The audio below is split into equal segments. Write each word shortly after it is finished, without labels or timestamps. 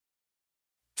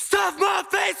of my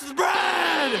face is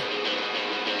red,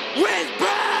 with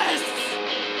breasts,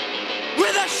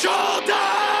 with a shoulder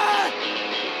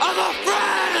of a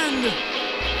friend,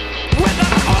 with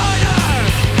a corner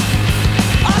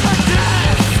of a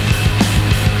desk,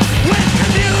 with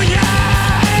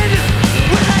communion,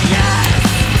 with a yes,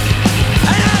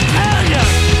 and I'll tell you.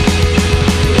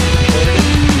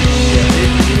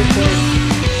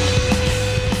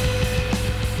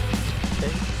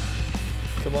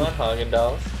 Come on,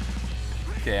 Haagen-Dazs.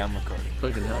 Okay, I'm recording.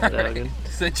 Fucking hell, Dagan.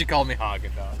 Since you called me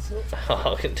Haagen-Dazs.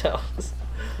 Haagen-Dazs.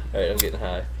 Alright, I'm getting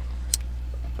high.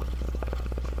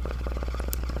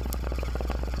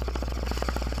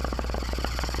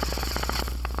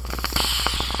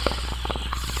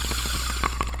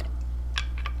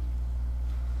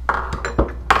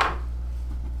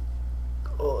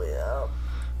 Oh, yeah.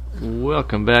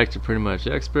 Welcome back to Pretty Much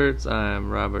Experts. I'm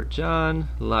Robert John,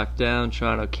 locked down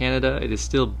Toronto, Canada. It is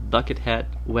still bucket hat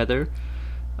weather.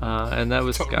 And that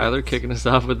was Totally. Skylar kicking us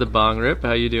off with the bong rip.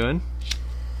 How you doing?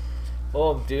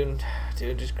 Oh, I'm doing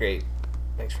just great.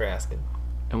 Thanks for asking.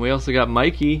 And we also got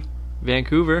Mikey,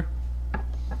 Vancouver.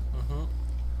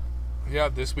 Yeah,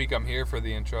 this week I'm here for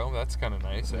the intro. That's kind of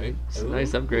nice, eh? It's a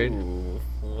nice upgrade. Ooh,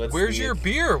 what's Where's the- your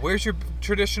beer? Where's your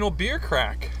traditional beer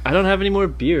crack? I don't have any more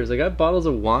beers. I got bottles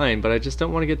of wine, but I just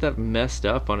don't want to get that messed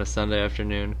up on a Sunday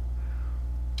afternoon.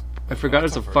 I forgot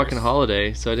it's That's a a fucking first.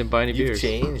 holiday, so I didn't buy any You've beers.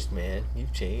 changed, man.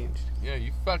 You've changed. Yeah,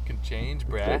 you fucking changed,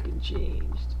 bruh. Fucking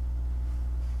changed.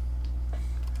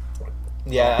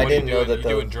 Yeah, I What are you didn't know doing? that You the...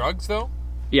 doing drugs, though?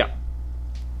 Yeah.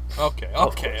 Okay,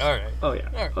 Of okay, course. alright. Oh yeah.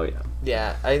 Alright. Oh yeah.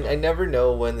 Yeah, I never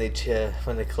know when they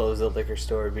close the liquor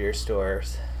store, beer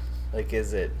stores. Like,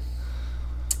 is it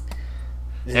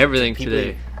Everything people-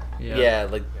 today. Yeah,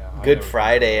 like Yeah, I Good never-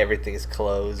 Friday, everything's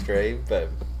closed, right? But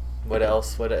what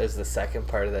else? What is the second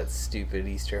part of that stupid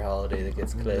Easter holiday that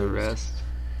gets closed? The rest.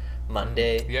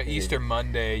 Monday. Yeah, Is it- Easter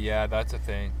Monday, yeah, that's a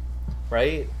thing.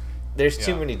 right? There's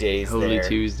too Yeah. many days Holy there.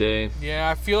 Tuesday. Yeah,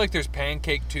 I feel like there's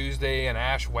Pancake Tuesday and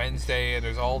Ash Wednesday, and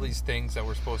there's all these things that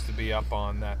we're supposed to be up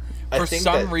on that I for think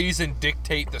some that- reason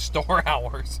dictate the store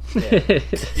hours. Yeah.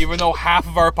 Even though half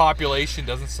of our population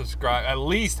doesn't subscribe, at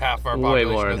least half of our Way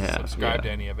population more than doesn't half, subscribe yeah. to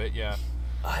any of it. Yeah,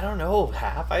 I don't know,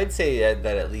 half. I'd say that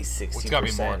at least it's gotta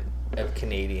be 60% of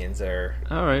Canadians are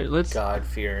All right, let's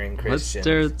God-fearing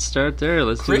Christians. start there.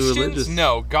 Let's do Christians, religious.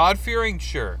 no. God-fearing,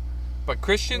 sure, but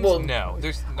Christians, Well, no.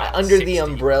 There's not Under 60. the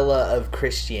umbrella of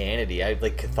Christianity, I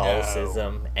like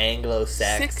Catholicism,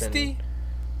 Anglo-Saxon. 60.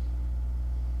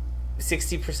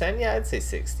 60%? Yeah, I'd say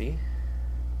 60.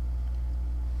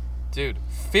 Dude,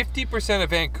 50% of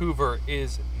Vancouver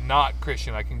is not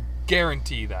Christian. I can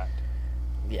guarantee that.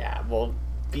 Yeah, well,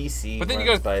 BC But then you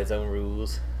runs gotta- by its own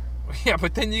rules. Yeah,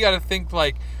 but then you got to think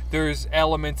like there's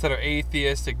elements that are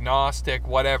atheist, agnostic,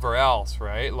 whatever else,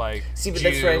 right? Like See, but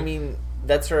that's where I Jew. mean.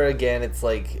 That's where again, it's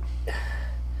like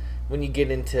when you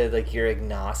get into like your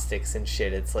agnostics and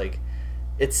shit. It's like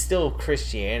it's still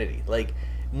Christianity. Like,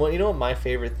 you know what my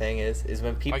favorite thing is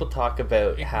when people Like, talk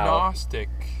about how. agnostic.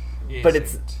 But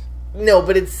it's- isn't. No,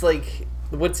 but it's like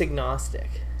what's agnostic?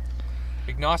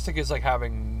 Agnostic is like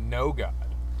having no God.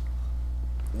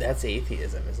 That's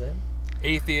atheism, isn't it?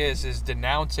 Atheist is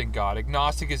denouncing God.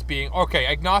 Agnostic is being okay.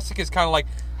 Agnostic is kind of like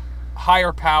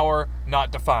higher power,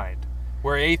 not defined.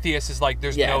 Where atheist is like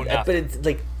there's Yeah, no but nothing. it's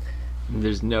like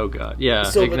There's no God. Yeah,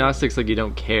 So, but- agnostics like you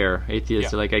don't care.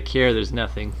 Atheists Yeah. are like I care. There's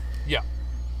nothing. Yeah,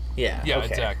 yeah, yeah, okay.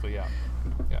 exactly. Yeah.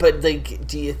 But like,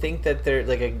 do you think that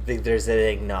there's an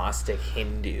agnostic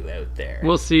Hindu out there?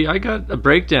 Well, see, I got a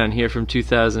breakdown here from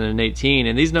 2018,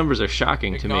 and these numbers are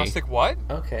shocking to me. Agnostic what?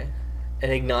 Okay,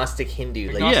 an agnostic Hindu.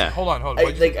 Like, Agnostic, Yeah. Hold on. I,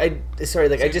 What'd you- I just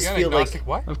again, feel agnostic like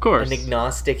what? Of course. an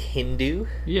agnostic Hindu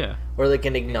Yeah. or like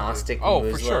an agnostic Oh,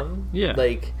 for Muslim. sure. Yeah.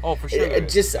 Like, Oh, for sure. it there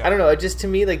is. just Yeah. I don't know. It just to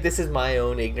me like this is my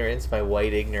own ignorance, my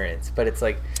white ignorance. But it's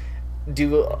like,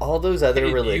 do all those other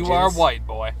Hey, religions? You are white,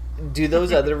 boy. Do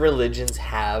those other religions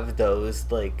have those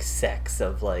like sects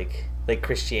of like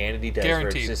Christianity does? Where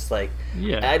Guaranteed. it's just like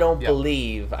Yeah. I don't Yeah.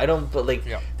 believe. I don't. But like,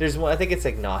 Yeah. there's one. I think it's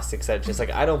agnostics that just like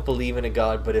I don't believe in a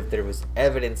god. But if there was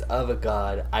evidence of a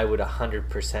god, I would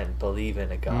 100% believe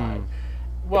in a god.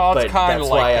 Well, But it's kind of that's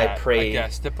like why that, I pray. I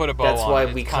guess, to put a bow That's on why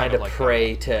it, we it's kind of like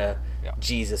pray that. to Yeah.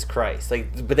 Jesus Christ.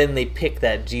 Like, but then they pick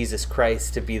that Jesus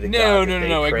Christ to be the No, god. no, that no, they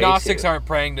no. pray Agnostics to. aren't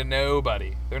praying to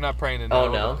nobody. They're not praying to Oh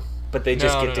nobody. no, but they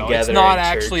just No, get no, no. together. It's not in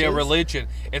actually a churches. religion.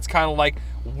 It's kind of like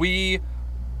we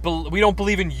don't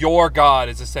believe in your God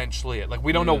is essentially it. Like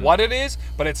we don't know what it is,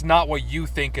 but it's not what you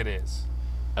think it is.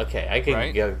 Okay, I can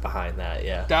Right? go behind that.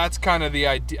 Yeah. That's kind of the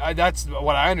idea. That's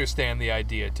what I understand the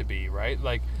idea to be, right?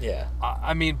 Like, Yeah.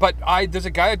 I mean, but there's a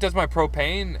guy that does my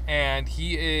propane, and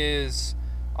he is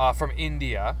from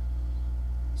India.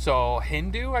 So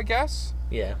Hindu, I guess,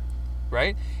 Yeah.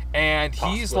 right? And he's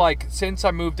Possibly. like, since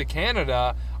I moved to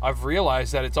Canada, I've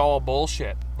realized that it's all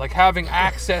bullshit. Like having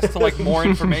access to like more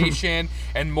information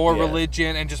and more Yeah.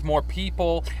 religion and just more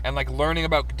people and like learning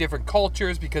about different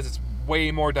cultures, because it's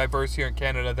way more diverse here in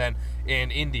Canada than in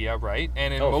India, right?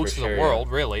 And in Oh, most for of the sure, world,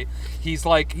 really. He's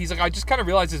like, I just kind of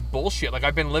realized this bullshit. Like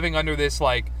I've been living under this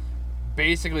like,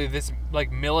 basically this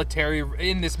like military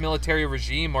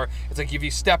regime where it's like if you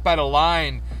step out of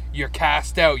line, you're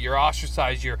cast out, you're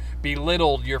ostracized, you're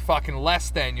belittled, you're fucking less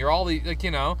than, you're all the like,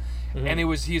 you know. And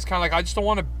he's kind of like, I just don't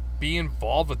want to be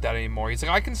involved with that anymore. He's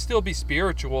like, I can still be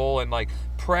spiritual and like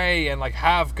pray and like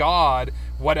have God,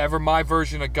 whatever my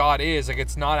version of God is. Like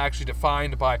it's not actually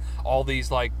defined by all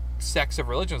these like sects of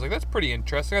religions. Like that's pretty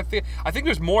interesting. I think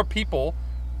there's more people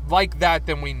like that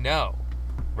than we know,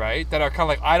 right? That are kind of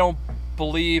like, I don't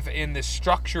believe in the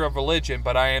structure of religion,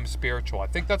 but I am spiritual. I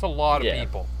think that's a lot of Yeah.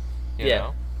 people. You Yeah.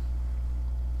 know?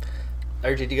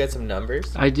 RJ, do you got some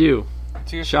numbers? I do.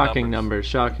 Here's some Shocking numbers.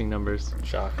 Shocking numbers.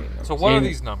 Shocking. Numbers. So what are In-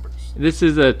 these numbers? This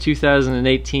is a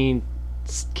 2018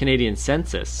 Canadian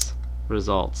census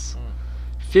results.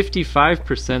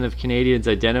 55% of Canadians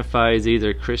identify as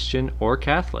either Christian or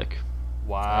Catholic.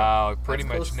 Wow, pretty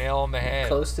That's much close- nail on the head.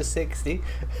 Close to 60.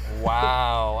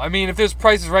 Wow. I mean, if there's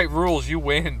Price is Right rules, you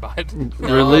win, but...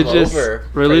 religious over.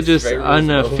 religious Price is Right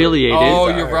rules unaffiliated. Oh,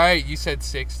 Sorry. you're right. You said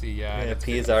 60. Yeah. Yeah, it's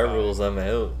PSR 55. rules, I'm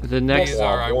out. The next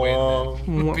PSR, I Wah,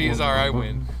 win. wah. PSR, I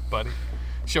win, buddy.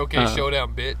 Showcase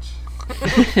Showdown, bitch.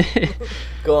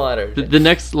 Go on, RJ. the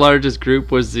next largest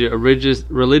group was the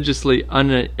religiously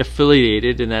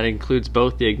unaffiliated, and that includes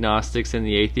both the agnostics and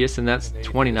the atheists, and that's And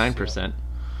atheists, 29%.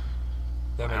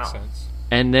 That makes Wow. sense.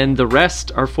 And then the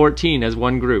rest are 14 as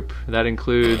one group. That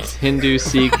includes Hindu,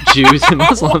 Sikh, Jews, and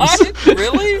Muslims. What?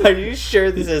 Really? Are you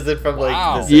sure this isn't from like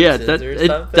Wow. the Yeah, Simpsons or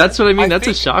something? that's what I mean. I That's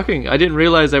think- shocking. I didn't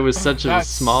realize that was such a That's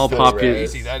small so population.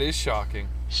 Crazy. That is shocking.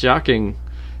 Shocking.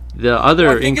 The other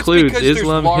I think includes it's because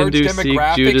Islam, there's large Hindu, Sikh,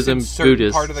 demographics Judaism, in certain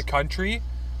Buddhist. part of the country.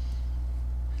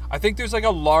 I think there's like a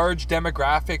large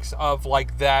demographics of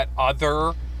like the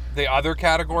other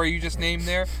category you just named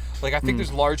there. Like I think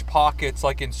there's large pockets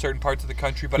like in certain parts of the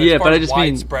country, but Yeah, as far but I as just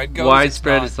mean widespread goes,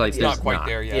 widespread it's is not, like it's there's not quite not.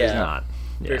 there yet. Yeah. It's not.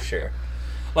 For sure.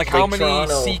 Like how Like many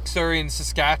Toronto- Sikhs are in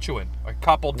Saskatchewan? A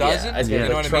couple dozen? I was You gonna know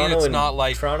say what I mean? Toronto It's and- not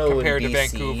like Toronto and compared to BC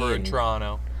Vancouver and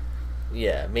Toronto.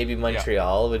 Yeah, maybe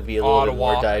Montreal would be a little bit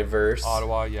Ottawa. more diverse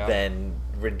Ottawa, yeah. than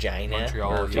Regina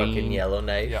Montreal, or yeah. fucking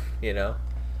Yellowknife, Yeah. you know?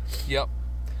 Yep.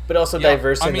 But also Yeah,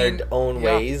 diverse I in mean, their own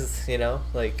yeah. ways, you know?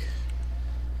 Like,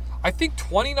 I think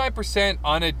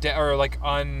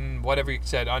 29% whatever you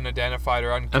said, unidentified or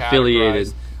uncategorized.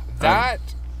 Affiliated. That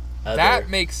other.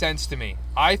 makes sense to me.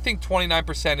 I think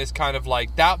 29% is kind of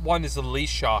like, that one is the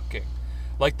least shocking.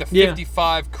 Like the Yeah.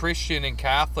 55 Christian and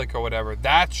Catholic or whatever,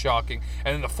 that's shocking.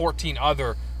 And then the 14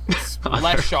 other, it's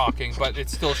less shocking, but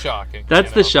it's still shocking. That's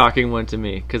you the know? shocking one to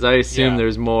me, because I assume Yeah.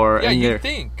 there's more Yeah, in you'd there.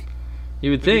 think.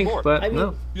 You would there'd be think, more. but I mean,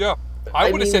 no. Yeah. I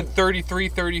I would have mean- said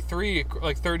 33,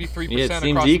 like 33% Yeah, it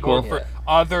seems across the equal. board for Yeah.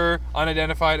 other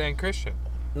unidentified and Christian.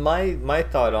 my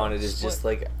thought on it is Split. just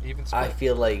like, Even I split.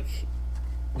 feel like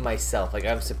myself, like,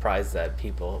 I'm surprised that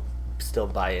people still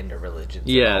buy into religions. at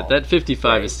Yeah, all. that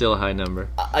 55 Right. is still a high number.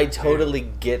 I totally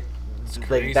get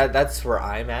crazy. like that's where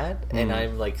I'm at, and Mhm.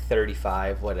 I'm like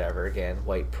 35, whatever. Again,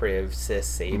 white priv,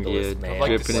 cis, ableist Yeah, man. I'd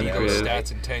like to Dripping see in those crib.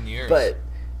 stats in 10 years. But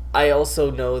I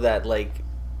also know that like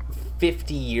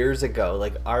 50 years ago,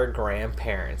 like our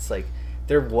grandparents, like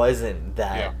there wasn't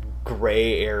that Yeah.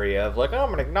 gray area of like, oh,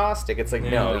 I'm an agnostic. It's like,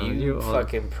 no, Yeah, you you are.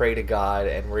 fucking pray to God,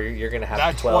 and you're gonna have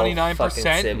That 12 29%?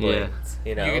 fucking siblings.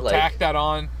 You know, you could like, tack that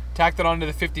on to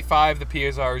the 55, the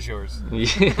PSR is yours.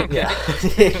 yeah,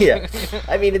 yeah.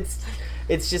 I mean,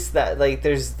 it's just that like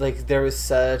there was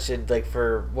such a like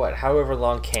for what however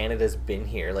long Canada's been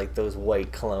here, like those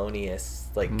white colonialists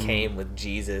like came with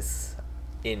Jesus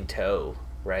in tow,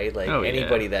 right? Like Oh,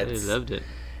 anybody yeah. that's They loved it.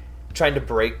 trying to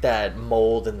break that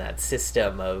mold and that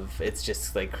system of it's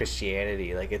just like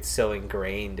Christianity, like it's so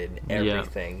ingrained in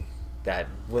everything. That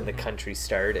when the country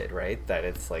started, right? That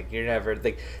it's like you're never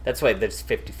like that's why there's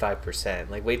 55%.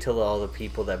 Like wait till all the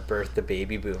people that birthed the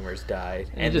baby boomers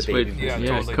died and just the wait. baby Yeah, boomers.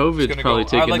 Yeah, totally. COVID's It's gonna probably go- I'd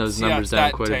taking like to those see that numbers stat down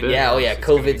in quite a 10 bit. years. Yeah, oh yeah, It's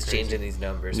gonna be COVID's crazy. changing these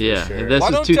numbers. Yeah, for sure. and this Why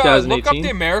is don't look up 2018. the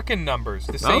American numbers?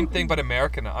 The same thing, but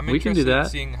American. I'm We can do interested in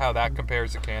that. seeing how that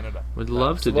compares to Canada. Would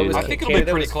love to So what do was I that. think it'll be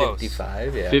Canada pretty was close.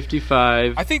 55, yeah.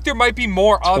 55. I think there might be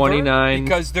more other 29.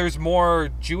 because there's more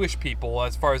Jewish people,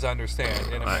 as far as I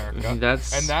understand, in America.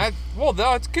 That's- and that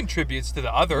contributes to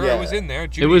the other. Yeah. It was in there.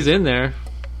 It was Judaism. in there.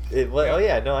 Oh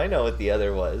yeah, no, I know what the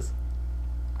other was.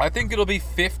 I think it'll be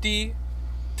 50,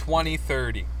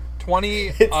 20-30. 20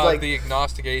 of like, the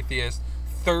agnostic atheists,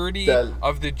 30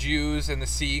 of the Jews and the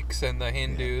Sikhs and the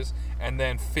Hindus, and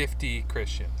then 50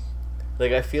 Christians.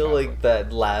 Like, I feel like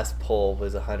that last poll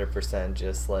was 100%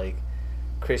 just like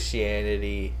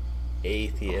Christianity,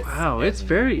 atheists. Wow, it's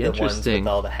very the interesting. ones with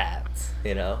all the hats,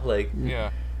 you know, like Yeah.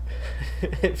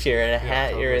 if you're in a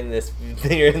hat, totally. you're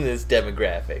in this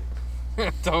demographic.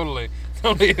 Totally.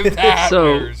 If that So-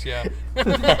 wears, yeah.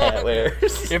 The hat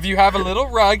wears. If you have a little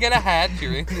rug and a hat,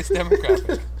 you're in this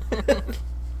demographic.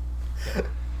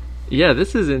 Yeah,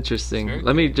 this is interesting. Very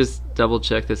Let me just double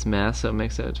check this math. So it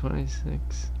makes out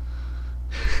 26.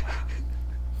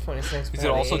 26. Is it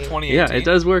also 2018? Yeah, it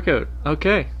does work out.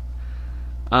 Okay.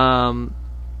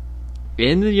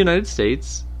 In the United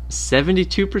States,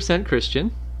 72%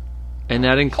 Christian, and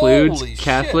that includes Holy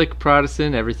Catholic, shit.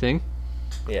 Protestant, everything.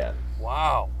 Yeah.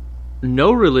 Wow.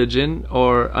 No religion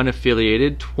or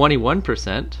unaffiliated,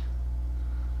 21%.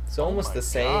 It's almost my the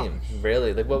same, gosh.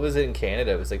 really. Like, what was it in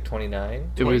Canada? It was like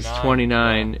 29? It was 29,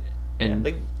 29 Yeah, and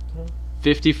like,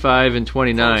 55 and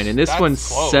 29, Close. and this That's one's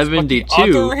close. 72. But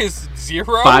the other is 0?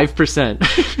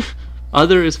 5%.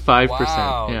 Other is 5%.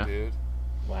 Wow, yeah. dude.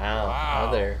 wow. Wow.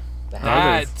 Other.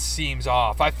 That Others. seems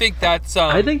off. I think that's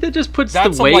I think that just puts that's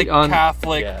the some weight like on.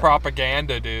 Catholic Yeah.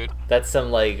 propaganda, dude. That's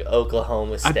some, like,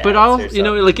 Oklahoma stats. But I'll, or you know,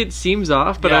 something. like it seems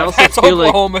off, but Yeah, I also that's feel like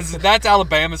Oklahoma's. That's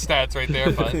Alabama stats right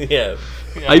there, bud. yeah.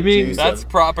 Yeah, I mean- that's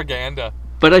propaganda.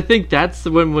 But I think that's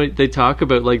when they talk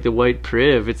about like the white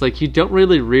priv. It's like you don't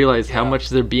really realize how Yeah. much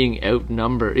they're being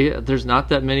outnumbered. Yeah, there's not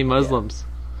that many Muslims.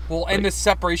 Well, and the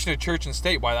separation of church and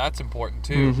state, why that's important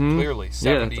too. Mhm. Clearly,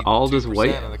 Yeah, it's all just 72%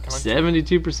 white. of the country.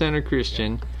 72% are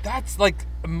Christian. That's like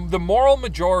the moral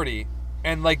majority,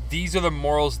 and like these are the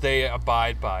morals they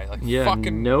abide by. Like Yeah,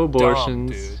 fucking no dumb,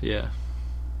 abortions. dude. Yeah,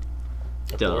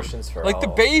 dumb. Abortions for Like all. the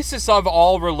basis of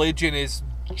all religion is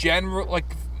general,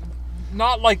 like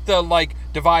not like the like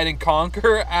divide and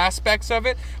conquer aspects of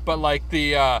it, but like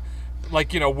the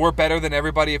like, you know, we're better than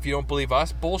everybody if you don't believe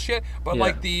us bullshit. But Yeah.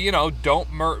 like the, you know,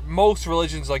 most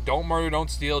religions like don't murder, don't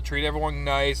steal, treat everyone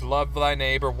nice, love thy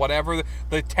neighbor, whatever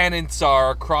the tenets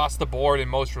are across the board in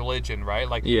most religion, right?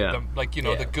 Like Yeah. the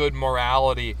Yeah. good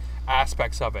morality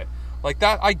aspects of it. Like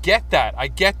that, I get that. I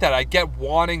get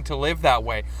wanting to live that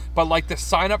way. But like to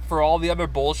sign up for all the other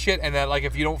bullshit and then like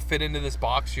if you don't fit into this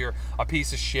box, you're a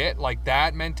piece of shit. Like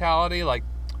that mentality, like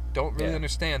don't really Yeah.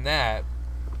 understand that.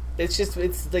 It's just,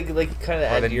 it's like kind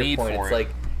of Or add the to your need point. for It's it. like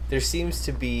there seems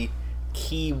to be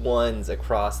key ones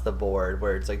across the board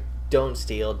where it's like don't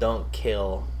steal, don't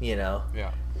kill. You know,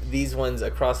 Yeah. these ones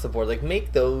across the board. Like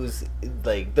make those,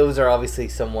 like those are obviously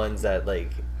some ones that like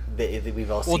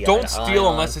we've all Well, seen. don't steal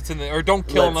unless it's in the, or don't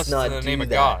kill unless it's in the name of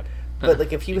God. But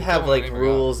like if you have kill in like the name of God.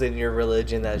 rules in your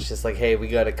religion that's just like, hey, we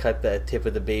got to cut the tip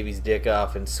of the baby's dick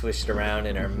off and swish it around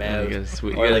in our mouth,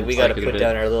 or like we got to put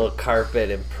down our little carpet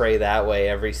and pray that way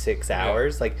every 6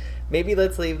 hours. Like maybe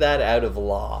let's leave that out of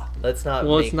law. Let's not.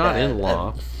 Well, make it's not that in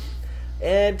law.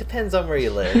 It depends on where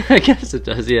you live, I guess it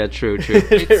does. Yeah, true.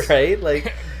 right?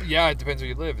 Like Yeah, it depends where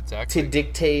you live. Exactly. to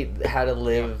dictate how to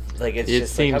live, like it's It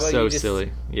just like, how seems about so you just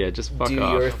silly. Yeah, just fuck do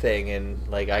off. your thing and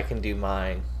like I can do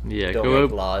mine. Yeah, Don't go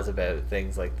make out. laws about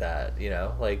things like that. You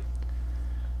know, like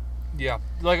Yeah,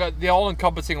 like the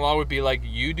all-encompassing law would be like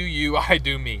you do you, I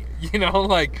do me. You know,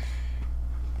 like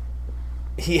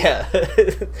yeah,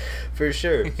 for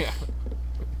sure. yeah,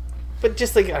 But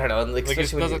just like I don't know, like like it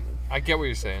especially when doesn't. I get what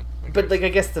you're saying. but like I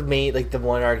guess the main like the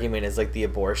one argument is like the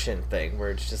abortion thing,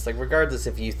 where it's just like regardless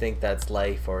if you think that's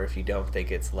life or if you don't think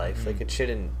it's life, like it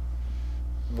shouldn't.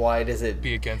 Why does it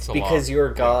Be against the law. because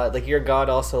your God, like your God,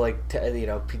 also like you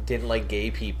know didn't like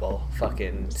gay people,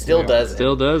 fucking still doesn't.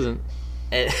 Still doesn't.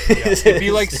 And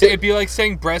It'd be like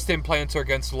saying breast implants are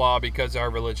against the law because our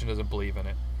religion doesn't believe in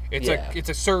it. It's Yeah. it's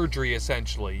a surgery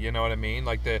essentially. You know what I mean?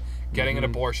 Like the getting an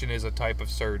abortion is a type of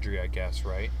surgery, I guess,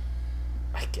 right?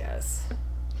 I guess.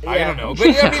 I don't know, but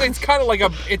I mean, it's kind of like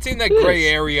it's in that gray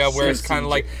area where it's kind of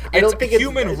like I it's don't think a it's-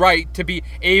 human right to be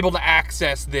able to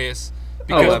access this I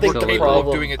because don't think we're the capable problem.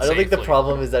 of doing it I don't think the safely,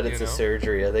 problem is that it's you a know?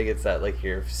 surgery. I think it's that like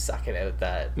you're sucking out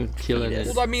that Killing fetus.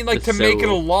 it. Well, I mean, like The to make it a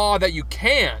cell. law that you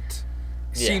can't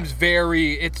Yeah. seems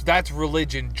very. That's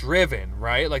religion driven,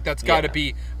 right? Like that's got to Yeah.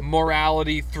 be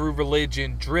morality through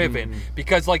religion driven Mm-hmm.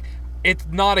 because like it's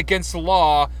not against the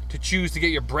law to choose to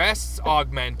get your breasts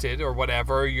augmented or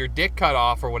whatever, your dick cut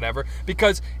off or whatever,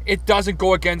 because it doesn't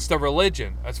go against the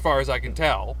religion as far as I can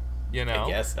tell, You know, I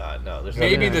guess not. No, there's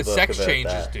maybe nothing in the book sex about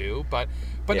changes that. do, but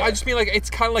Yeah. I just mean like it's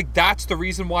kind of like that's the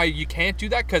reason why you can't do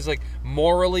that, because like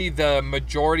morally the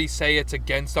majority say it's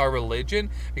against our religion,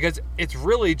 because it's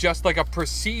really just like a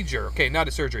procedure. Okay, not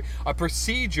a surgery, a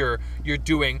procedure you're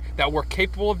doing that we're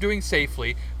capable of doing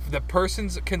safely. The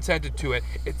person's consented to it.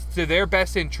 It's to their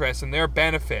best interest and their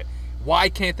benefit. Why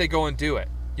can't they go and do it?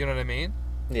 You know what I mean?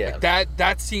 Yeah. Like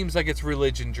that seems like it's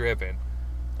religion driven.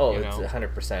 Oh, you it's know?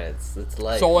 100%. It's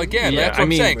life. So again, Yeah, that's what I I'm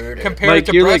mean, saying. murder. Compared Like,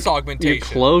 to you're breast like, augmentation.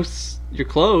 You're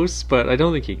close, but I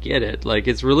don't think you get it. Like,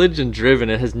 it's religion driven.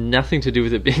 It has nothing to do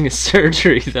with it being a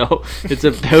surgery, though. It's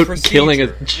about killing a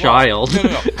Procedure. child. Well,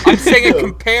 no. I'm saying it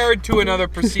compared to another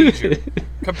procedure.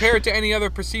 Compared to any other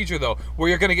procedure, though, where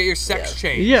you're going to get your sex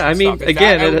changed. Yeah, I and mean, stuff. Is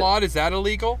again, that it- outlawed? Is that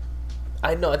illegal?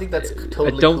 I know. I think that's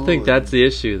totally. I don't cool. think that's the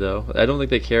issue, though. I don't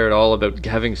think they care at all about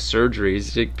having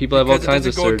surgeries. People have all Because kinds it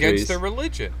of doesn't go against surgeries. their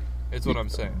religion. Is what I'm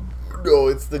saying. No,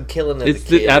 it's the killing of It's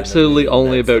the kid. absolutely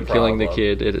only that's the about killing the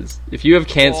problem. kid. It is. If you have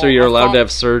cancer, Well, you're I allowed thought- to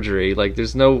have surgery. Like,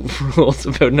 there's no rules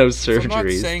about no So I'm not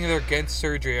surgeries. saying they're against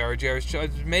surgery, RJ. I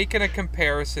was making a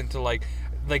comparison to like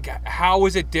how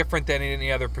is it different than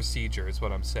any other procedure? Is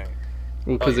what I'm saying.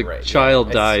 Because you're a right, yeah. child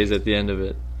I dies see. at the end of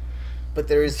it. But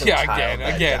there is some Yeah, child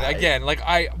that dies. again. Like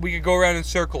we could go around in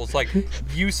circles. Like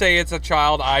you say it's a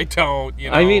child, I don't. You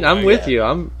know. I mean, I'm like- with you.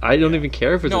 I don't even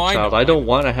care if it's No, a I child. know, I don't I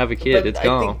want to have a kid. But It's I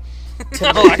gone. think- No,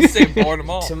 I say born them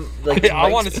all. To- like, to I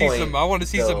want Mike's to see point, some. I want to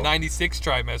see though. some 96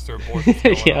 trimester abortions.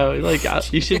 going Yeah, on.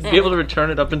 like you should be able to return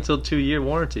it up until 2-year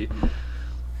warranty.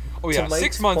 Oh yeah, to Mike's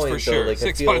 6 months point, for though, sure. like, I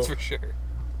 6 feel- months for sure.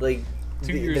 Like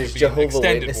 2 years there's would be an Jehovah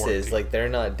extended Witnesses, warranty. like they're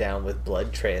not down with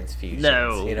blood transfusions.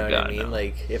 No, you know what God, I mean? no.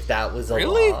 Like if that was a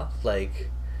Really? law, like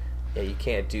yeah, you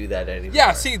can't do that anymore.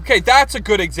 Yeah, see, okay, that's a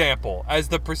good example as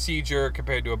the procedure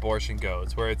compared to abortion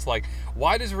goes, where it's like,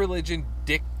 why does religion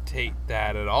dictate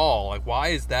that at all? Like, why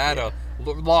is that a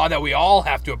law that we all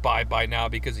have to abide by now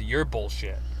because of your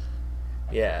bullshit?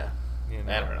 Yeah. You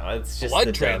know? I don't know. It's just Blood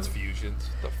the dumb- transfusions.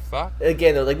 The fuck?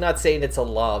 Again, though, like not saying it's a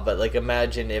law, but like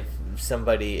imagine if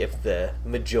the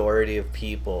majority of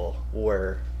people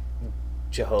were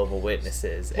Jehovah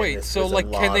Witnesses. And Wait, this so was a like,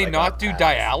 law can they that not got do passed.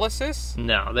 dialysis?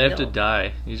 No, they have to No.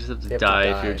 die. You just have to They have to die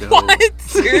if die. you're Jehovah. What?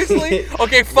 Seriously?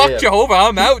 Okay, fuck Yeah. Jehovah.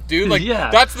 I'm out, dude. Like,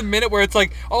 Yeah. that's the minute where it's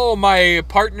like, oh, my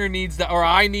partner needs that, or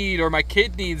I need, or my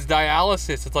kid needs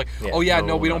dialysis. It's like, Yeah. oh yeah, No,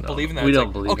 no, we no, don't no. believe in that. We It's don't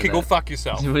like, believe in okay, go that. fuck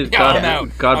yourself. Yeah, God- I'm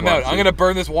out. God I'm out. wants I'm you. gonna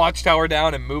burn this watchtower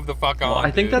down and move the fuck on. Well,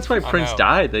 I think dude. that's why I'm Prince out.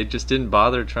 died. They just didn't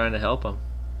bother trying to help him.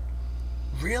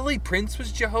 Really? Prince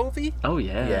was Jehovah? Oh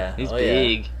yeah, Yeah. he's Oh, yeah.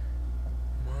 big.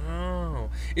 Wow.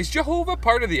 Is Jehovah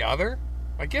part of the other?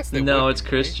 I guess they No, would it's be, right?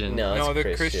 Christian. No, No, it's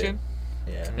they're Christian.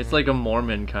 Yeah. It's like a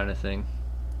Mormon kind of thing.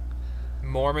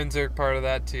 Mormons are part of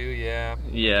that too. Yeah.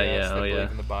 Yeah, Yes, yeah, they oh believe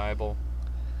yeah. in the Bible.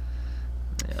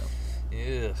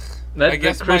 Yeah. Ugh. That- I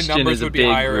guess that my Christian numbers is a would be big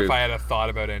higher group. if I had a thought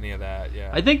about any of that. Yeah.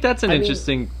 I think that's an I mean-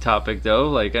 interesting topic, though.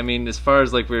 Like, I mean, as far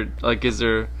as like is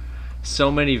there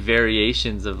so many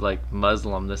variations of like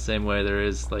Muslim the same way there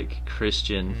is like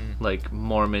Christian, like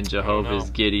Mormon, Jehovah's,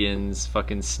 know. Gideons,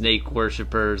 fucking snake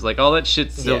worshippers, like all that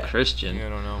shit's still Yeah. Christian. I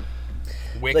don't know.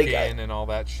 Wiccan and all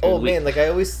that shit. Oh man, like I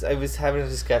was having a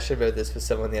discussion about this with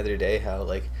someone the other day. How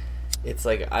like it's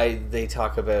like they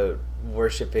talk about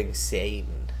worshiping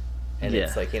Satan, and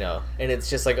it's Yeah. like and it's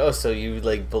just like so you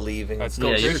like believe in That's still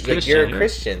Yeah, you're Christian. like you're a Christian.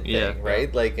 Christian thing, Yeah.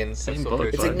 right? Like and Same so book.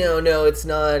 Christian. it's like bud. no, it's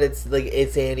not. It's like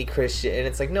it's anti-Christian, and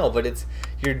it's like no, but it's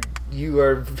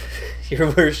you're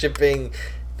worshiping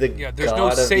the Yeah, there's God no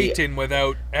of the- Satan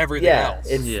without everything Yeah, else.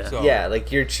 it's Yeah.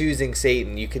 like you're choosing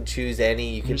Satan. You can choose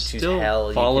any. You can You're choose still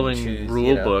hell. following you can choose,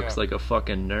 rule know. books Yeah. like a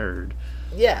fucking nerd.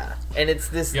 Yeah, and it's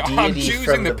this Yeah, deity I'm choosing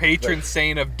from the patron like,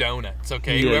 saint of donuts.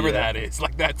 Okay, Yeah, whoever yeah. that is,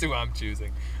 like that's who I'm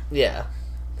choosing. yeah,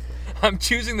 I'm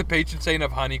choosing the patron saint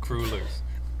of honey crullers.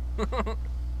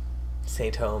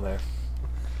 Saint Homer.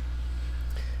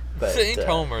 But, Saint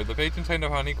Homer, the patron saint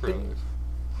of honey crullers.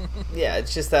 Yeah,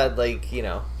 it's just that like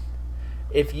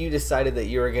if you decided that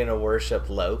you were gonna worship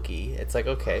Loki, it's like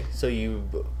okay, so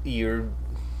you're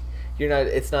not.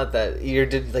 It's not that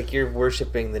you're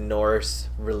worshiping the Norse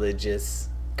religious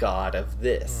god of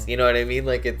this. You know what I mean?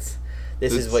 Like this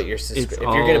is what you're. It's If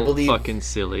all you're gonna believe, fucking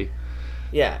silly.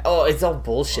 yeah. Oh, it's all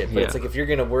bullshit. But it's Yeah. like if you're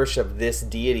gonna worship this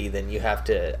deity, then you have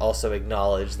to also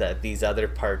acknowledge that these other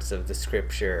parts of the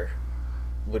scripture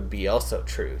would be also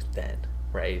true. Then,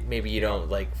 right? Maybe you don't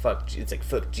like fuck. It's like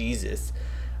fuck Jesus.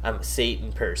 I'm a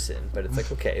Satan person, but it's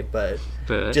like okay, but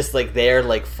But just like they're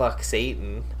like fuck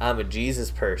Satan. I'm a Jesus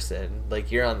person.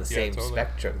 Like you're on the same totally.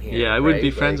 spectrum here. yeah, I would right?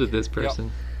 be friends Like, with this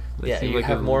person. They Yeah, seem you like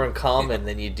have a- more in common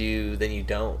than you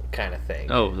don't, kind of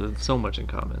thing. Oh, there's so much in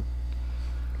common.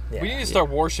 Yeah. We need to start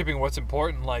worshipping what's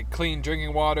important, like clean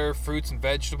drinking water, fruits and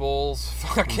vegetables,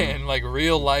 fucking like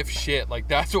real life shit. Like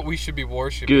that's what we should be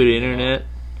worshipping. Good you know? internet.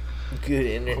 Good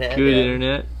internet. Good yeah.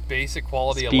 internet. Basic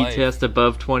quality of Speed life. test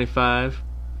above 25.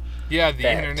 Yeah, the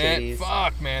Fat internet. titties.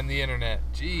 Fuck, man, the internet.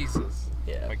 Jesus.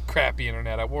 Yeah. Like crappy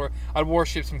internet. I'd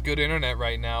worship some good internet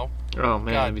right now. Oh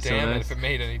man, God that'd be so damn it, nice. if it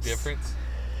made any difference.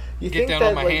 You Get think down that,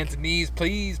 on my like, hands and knees,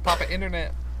 please, Papa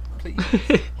Internet. Please.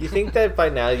 You think that by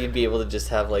now you'd be able to just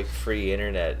have like free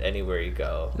internet anywhere you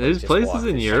go? Like, There's just places walk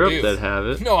in the Europe do. that have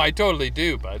it. No, I totally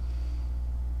do, but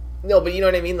No, but you know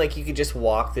what I mean? Like, you could just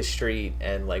walk the street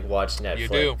and, like, watch Netflix. You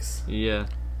do. Yeah. yeah,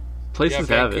 Places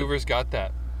have it. Vancouver's got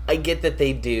that. I get that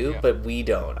they do, Yeah. but we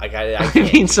don't. I I can't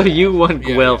mean, do so that. you want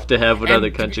Yeah, Guelph yeah. to have what And other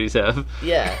to be- countries have.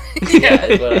 Yeah. Yeah,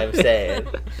 is what I'm saying.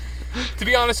 To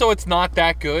be honest, though, it's not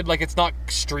that good. Like, it's not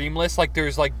streamless. Like,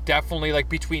 there's, like, definitely, like,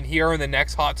 between here and the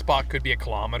next hotspot could be a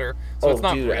kilometer. So Oh, it's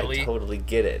not dude, really. I totally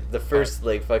get it. The first,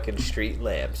 like, fucking street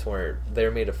lamps weren't... They're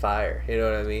made of fire. You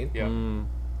know what I mean? Yeah. Mm.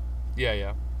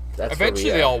 Yeah. That's where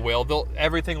Eventually we they are. all will.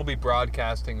 Everything will be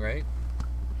broadcasting, right?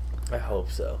 I hope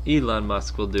so. Elon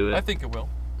Musk will do I it. think it will.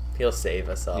 He'll save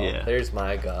us all. Yeah. There's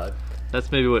my God.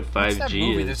 That's maybe what What's that 5G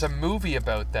movie? is. There's a movie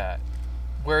about that.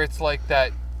 Where it's like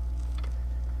that...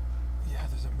 Yeah,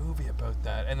 there's a movie about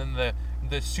that. And then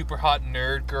the super hot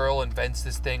nerd girl invents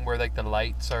this thing where, like, the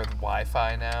lights are the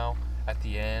Wi-Fi now at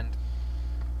the end.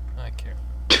 I can't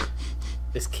remember.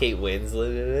 Is Kate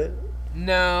Winslet in it?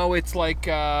 No, it's like,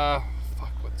 fuck,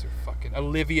 what's her fucking...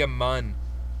 Olivia Munn.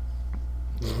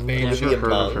 Babe Never show. Olivia heard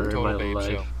Munn. of her in Total my babe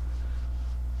life. show.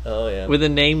 Oh, yeah. With a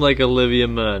name like Olivia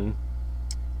Munn.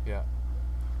 Yeah.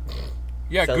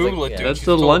 Yeah, Sounds Google like- it, yeah. dude. That's She's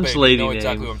the a total lunch babe. You lady know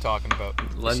exactly name. what I'm talking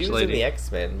about. Lunch she was lady. in the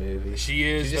X-Men movie. She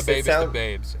is She the just- babest it of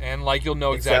babes. And, like, you'll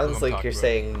know It exactly sounds what I'm like you're talking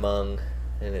saying Mung,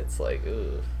 and it's like,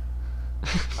 ooh.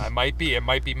 about. I might be. It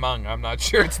might be Mung. I'm not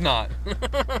sure it's not.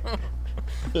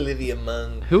 Olivia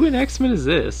Mung. Who in X-Men is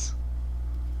this?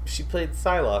 She played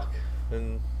Psylocke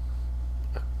in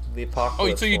the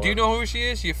Apocalypse. Oh, so you do War. know who she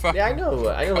is? You fucking... Yeah, I know who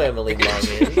Emily Mung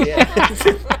is. Yeah.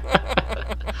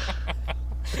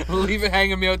 Leave it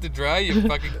hanging me out to dry, you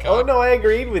fucking cunt. Oh no, I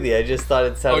agreed with you. I just thought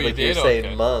it sounded Oh, you like you were did? saying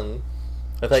Okay. Mung.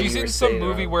 I thought She's you were in some saying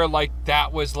movie where, like,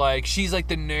 that was, like, she's, like,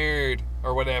 the nerd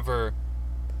or whatever.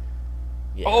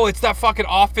 Yeah. Oh, it's that fucking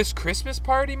Office Christmas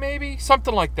Party, maybe?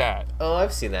 Something like that. Oh,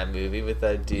 I've seen that movie with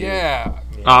that dude. Yeah.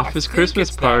 Office I think Christmas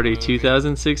it's that Party movie.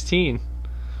 2016.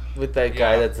 With that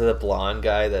guy Yeah. that's the blonde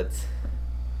guy that's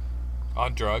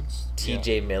On drugs.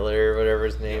 T.J. Miller or whatever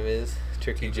his name is.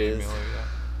 Turkey T.J. Jizz. Miller, yeah.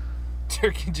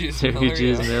 Turkey Jizz Terry Miller,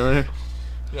 Jizz yeah. Miller.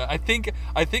 Yeah, I think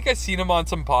I seen him on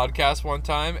some podcast one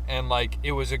time, and like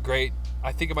it was a great.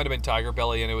 I think it might have been Tiger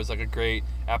Belly, and it was like a great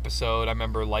episode. I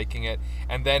remember liking it,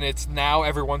 and then it's now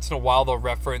every once in a while they'll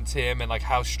reference him and like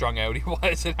how strung out he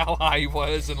was and how high he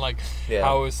was, and like Yeah.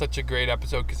 how it was such a great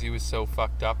episode because he was so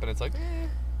fucked up, and it's like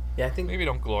Yeah, I think maybe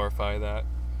don't glorify that.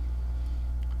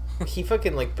 he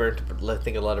fucking like burnt, I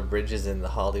think, a lot of bridges in the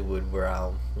Hollywood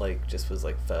realm. Like, just was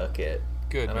like, fuck it.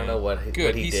 Good. I don't man. know what he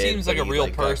Good. did, he seems but like a he, real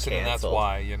like, got person, and that's canceled.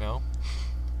 why, you know.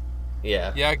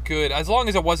 Yeah. Yeah, good. As long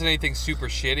as it wasn't anything super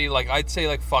shitty, like I'd say,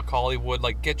 like fuck Hollywood,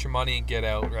 like get your money and get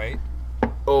out, right?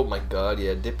 Oh my god,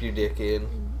 yeah. Dip your dick in,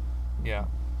 Yeah.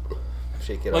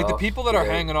 shake it Like the off, people that are get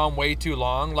out. hanging on way too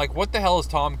long, like what the hell is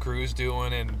Tom Cruise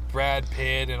doing and Brad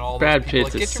Pitt and all Brad those people?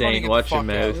 Pitt's Like, get your money insane. and Watch get your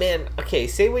the fuck mouth. out. Man, okay,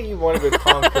 say what you want about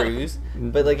Tom Cruise,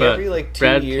 but like But every like 2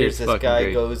 Brad years, Pitt's this fucking guy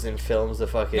great. goes and films a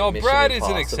fucking No, Mission Brad is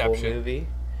an Impossible exception. movie.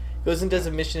 Goes and does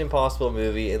a Mission Impossible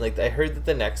movie, and like I heard that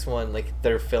the next one, like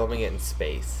they're filming it in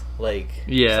space. Like,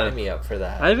 Yeah. sign me up for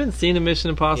that. I haven't seen a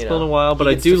Mission Impossible You know, in a while, but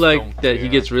he I gets do to like film- that he yeah,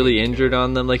 gets really me too. injured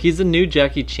on them. Like he's the new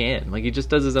Jackie Chan. Like he just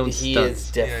does his own He stunts.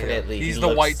 is definitely. He's he the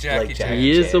looks white Jackie like Chan.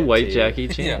 He is the Chan, white too. Jackie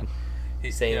Chan.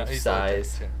 Same he's like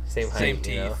size, Jackie Chan. same height, Same you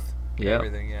teeth, know? Yeah.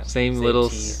 everything. Yeah. Same Same little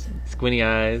teeth. squinty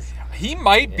eyes. He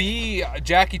might be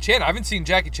Jackie Chan. I haven't seen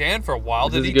Jackie Chan for a while.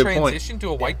 This Did is he a good point. transition to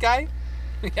a white guy?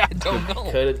 Yeah, I don't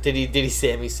know. Did he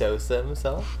Sammy Sosa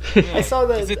himself? Yeah. I saw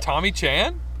that. Is it Tommy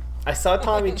Chan? I saw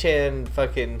Tommy Chan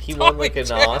fucking. He Tommy won like an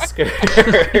Chan. Oscar.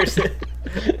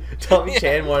 Tommy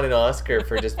Chan won an Oscar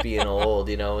for just being old,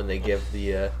 you know, when they give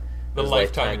the The his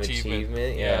lifetime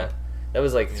achievement. Yeah. Yeah. That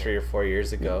was like 3 or 4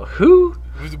 years ago. Who?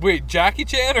 Wait, Jackie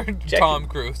Chan or Tom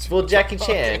Cruise? Well, Jackie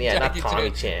Chan, Okay, yeah, Jackie not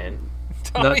Tommy Chan.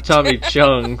 Not Tommy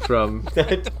Chung from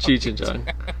Cheech and Chong.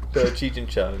 No, Cheech and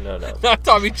Chong. No. Not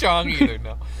Tommy Chong either.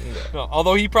 No. No.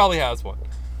 Although he probably has one.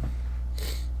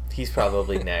 He's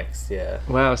probably next. Yeah.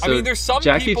 Wow, so I mean, there's some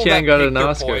Jackie people Chan that got pick an their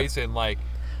Oscar. poison, like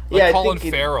Yeah, I Colin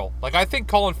think Farrell. Like I think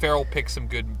Colin Farrell picks some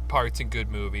good parts in good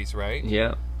movies, right?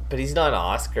 Yeah. But he's not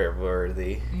Oscar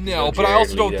worthy. No, but I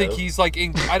also don't think he's like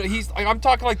I'm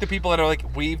talking like the people that are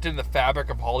like weaved in the fabric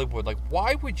of Hollywood. Like,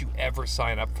 why would you ever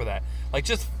sign up for that? Like,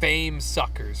 just fame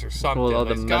suckers or something. Well,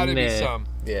 There's got to be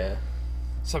Yeah.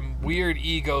 some weird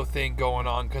ego thing going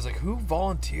on, because like, who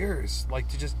volunteers like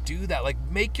to just do that? Like,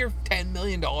 make your $10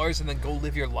 million and then go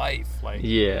live your life. Like,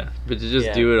 Yeah, but to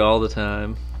just do it all the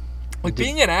time. like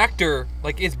being an actor,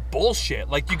 like, is bullshit.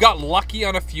 Like, you got lucky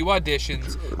on a few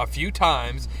auditions a few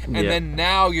times, and then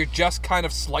now you're just kind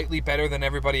of slightly better than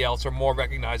everybody else or more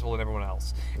recognizable than everyone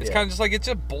else. It's kind of just like, it's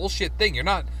a bullshit thing. You're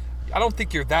not, I don't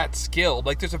think you're that skilled.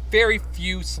 Like, there's a very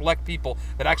few select people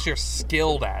that actually are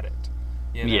skilled at it.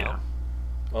 You know? Yeah.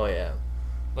 Oh, yeah.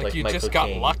 Like you Michael just got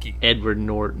Caine. lucky. Edward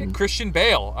Norton. And Christian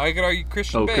Bale. I could argue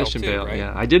Christian Bale Christian too, Bale. right?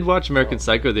 Yeah, I did watch American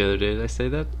Psycho the other day. Did I say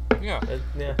that? Yeah.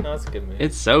 Yeah, no, it's a good movie.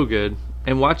 It's so good.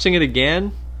 And watching it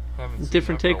again, Haven't seen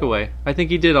different that for a while. takeaway. I think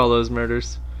he did all those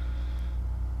murders.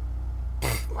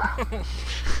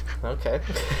 Okay.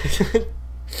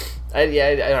 I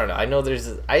don't know. I know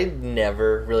I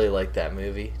never really liked that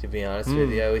movie, to be honest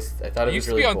with you. I thought it It used was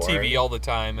to really be on boring. TV all the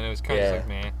time, and it was kind of like,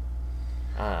 man.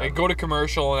 I'd go to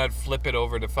commercial and I'd flip it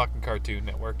over to fucking Cartoon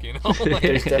Network, you know? Like,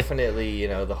 There's definitely,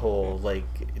 the whole, like,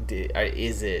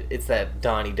 it's that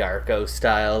Donnie Darko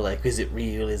style, like, is it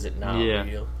real, is it not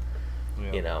real?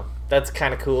 yeah. That's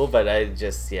kind of cool, but I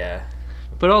just,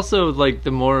 But also, like,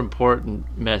 the more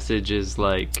important message is,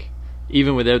 like,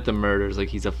 even without the murders, like,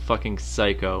 he's a fucking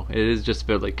psycho. It is just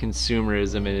about, like,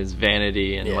 consumerism and his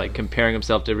vanity and, like, comparing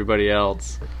himself to everybody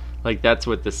else. Like, that's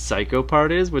what the psycho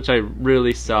part is, which I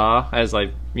really saw as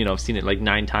I've, seen it, like,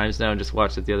 9 times now and just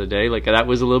watched it the other day. Like, that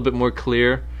was a little bit more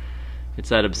clear. It's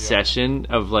that obsession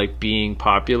of, like, being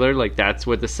popular. Like, that's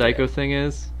what the psycho thing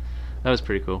is. That was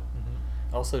pretty cool.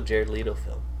 Also Jared Leto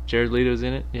film. Jared Leto's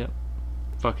in it, yep.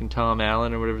 Fucking Tom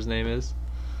Allen or whatever his name is.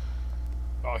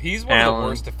 Oh, he's one of Allen. the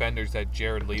worst offenders, that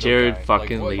Jared Leto Jared guy.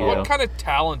 fucking like, Leto. What kind of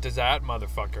talent does that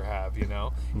motherfucker have, He's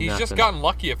Nothing. just gotten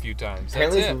lucky a few times. That's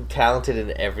Apparently it. he's talented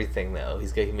in everything, though.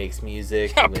 He makes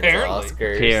music, Yeah, he wins apparently.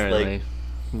 Oscars. Apparently. Like,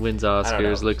 Wins I don't know.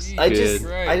 Oscars, looks I good. just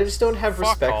Right. I just don't have Fuck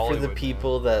respect for Hollywood, the man.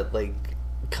 people that, like,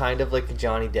 kind of like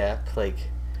Johnny Depp, like,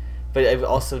 but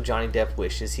also Johnny Depp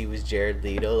wishes he was Jared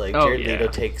Leto. Like, Jared Leto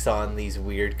takes on these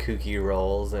weird kooky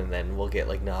roles and then will get,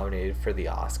 like, nominated for the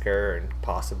Oscar and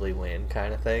possibly win,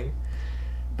 kind of thing.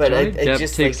 But Johnny I Depp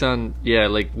just takes on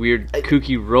like weird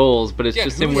kooky roles, but it's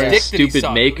just him whose wearing dick did he stupid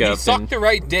suck? makeup. He sucked And the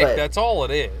right dick. But- That's all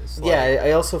it is. Like, yeah,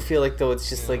 I also feel like, though, it's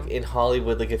just like in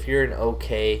Hollywood, like, if you're an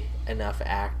okay enough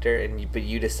actor but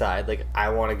you decide, like, I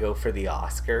want to go for the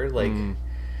Oscar, like,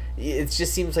 it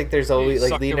just seems like there's always, like,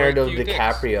 suck the Leonardo right few dicks.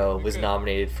 DiCaprio You was could.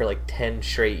 nominated for like 10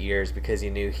 straight years because he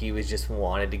knew he was just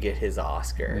wanted to get his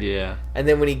Oscar. yeah, And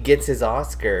then when he gets his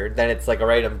Oscar, then it's like, all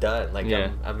right, I'm done. Like,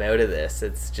 Yeah. I'm out of this.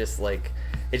 It's just like,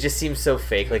 it just seems so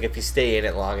fake. Like, if you stay in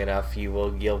it long enough, you'll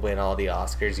win all the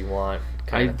Oscars you want.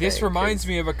 This reminds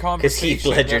me of a because conversation. Heath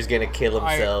Ledger's that gonna kill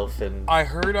himself, and I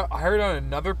heard on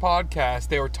another podcast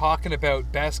they were talking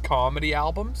about best comedy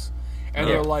albums, and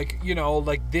they're like,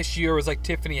 like this year was like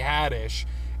Tiffany Haddish,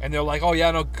 and they're like, oh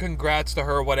yeah, no, congrats to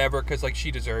her, whatever, because like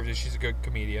she deserves it. She's a good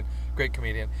comedian, great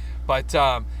comedian. But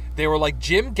they were like,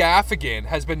 Jim Gaffigan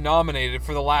has been nominated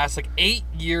for the last like 8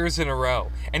 years in a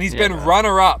row, and he's been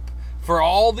runner-up for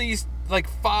all these like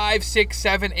 5, 6,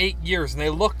 7, 8 years, and they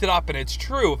looked it up, and it's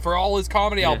true. For all his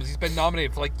comedy albums, he's been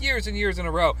nominated for like years and years in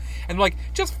a row. And like,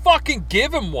 just fucking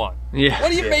give him one. Yeah.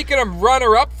 What are you making him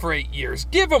runner up for 8 years?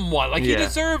 Give him one. Like, he Yeah.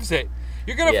 deserves it.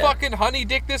 You're gonna fucking honey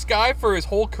dick this guy for his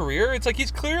whole career? It's like,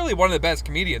 he's clearly one of the best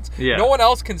comedians. Yeah. No one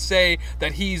else can say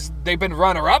that they've been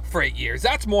runner up for 8 years.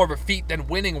 That's more of a feat than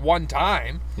winning one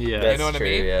time. yeah, that's know what I true.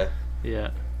 mean? Yeah, yeah.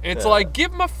 It's like,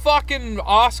 give him a fucking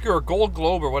Oscar or Gold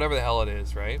Globe or whatever the hell it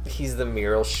is, right? he's the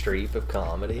Meryl Streep of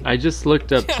comedy. I just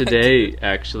looked up today.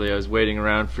 Actually, I was waiting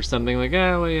around for something like,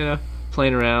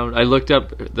 playing around. I looked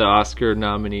up the Oscar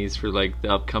nominees for like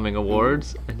the upcoming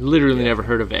awards, and literally never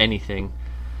heard of anything.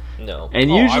 No,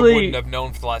 And I usually, wouldn't have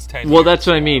known for the last 10 years. well, that's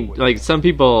what I so mean. wouldn't. Like, some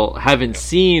people haven't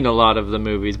seen a lot of the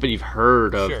movies, but you've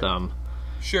heard of Sure. them.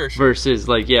 Sure. Versus,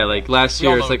 like, like last We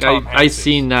all year, know it's like Tom I Hanks is.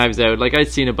 seen Knives Out. Like, I'd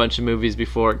seen a bunch of movies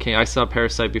before it came. I saw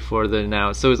Parasite before the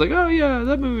announced, so it was like, oh yeah,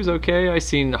 that movie's okay. I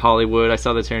seen Hollywood. I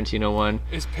saw the Tarantino one.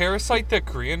 Is Parasite the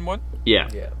Korean one? Yeah.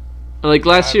 yeah, Like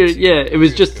last I year, haven't seen it. it was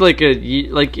It's just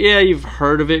good. like you've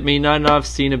heard of it, may not have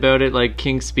seen about it, like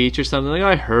King's Speech or something. Like,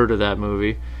 I heard of that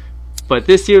movie, but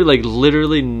this year, like,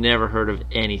 literally never heard of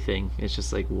anything. It's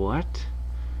just like, what?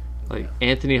 Like,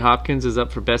 Anthony Hopkins is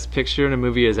up for Best Picture in a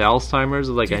movie as Alzheimer's.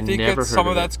 Like, Do you I think never that heard some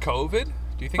of it. that's COVID?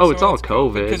 Do you think Oh, some it's of all that's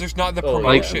COVID. because there's not the Oh, yeah.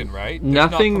 promotion, right? There's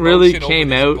not Nothing really promotion over came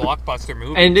these out. blockbuster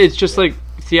movies. And it's just like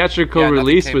theatrical Yeah, nothing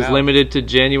release came was out. limited to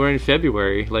January and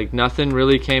February. Like nothing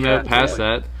really came out past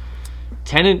that.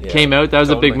 Tenet came out. That was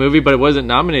a big totally. movie, but it wasn't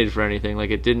nominated for anything.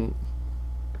 Like it didn't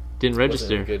Wasn't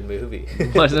register. a good movie.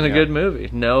 Wasn't a Yeah. good movie.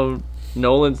 No,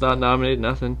 Nolan's not nominated.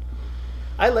 Nothing.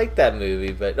 I like that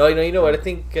movie, but you know what? I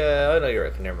think oh no, you're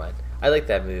right. Never mind. I like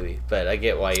that movie, but I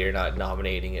get why you're not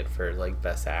nominating it for like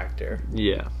best actor.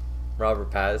 Yeah.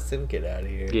 Robert Pattinson, get out of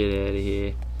here. Get out of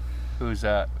here. Who's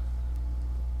that?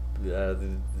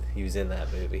 He was in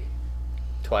that movie.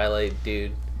 Twilight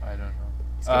dude. I don't know.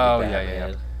 He's gonna be Oh, yeah,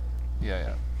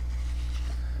 Batman.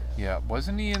 Yeah,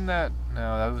 wasn't he in that?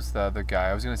 No, that was the other guy.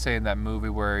 I was gonna say in that movie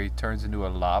where he turns into a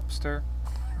lobster.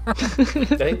 I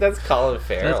think that's Colin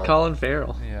Farrell. That's Colin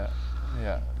Farrell.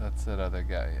 Yeah, that's that other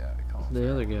guy. Yeah,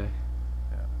 The other guy.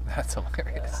 Yeah, that's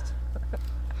hilarious.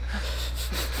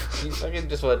 You fucking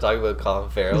just want to talk about Colin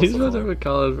Farrell. He's some not more. talking about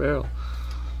Colin Farrell.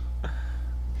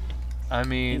 I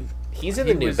mean, He's in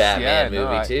He the new was- Batman yeah,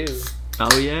 no, movie too.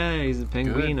 Oh yeah, he's a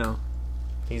Penguino.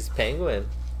 He's Penguin.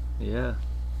 Yeah.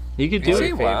 He could do is it.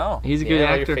 he? Wow. He's a good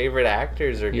All your actor. favorite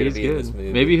actors are going to He's be in this good.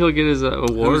 movie. Maybe he'll get his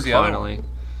award the other finally.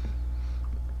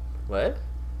 What?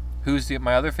 Who's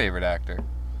my other favorite actor?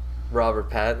 Robert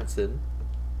Pattinson.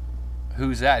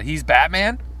 Who's that? He's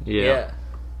Batman. Yeah.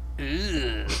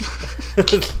 Ugh.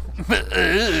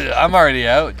 I'm already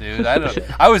out, dude.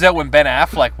 I was out when Ben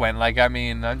Affleck went. Like, I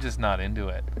mean, I'm just not into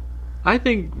it. I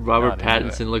think Robert Not into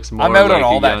Pattinson it. looks more I'm out like on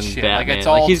all a that young shit. Like, Batman. it's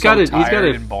all he's so got a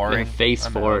tired and boring. face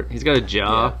I'm for out. it. He's got a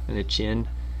jaw Yeah. and a chin.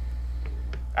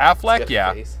 Affleck, Got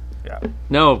yeah. face.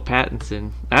 No,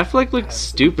 Pattinson. Affleck looks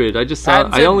stupid. I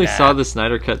Pattinson? only Nah. saw the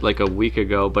Snyder Cut like a week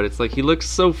ago, but it's like he looks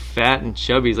so fat and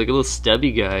chubby. He's like a little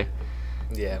stubby guy.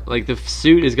 Yeah. Like the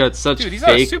suit has got such Dude, he's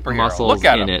not a fake superhero. muscles Look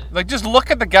at in him. it. Like, just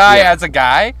look at the guy Yeah. as a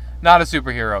guy, not a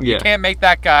superhero. You Yeah. can't make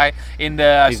that guy into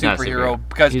a He's not a superhero superhero.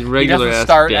 because He's he regular doesn't ass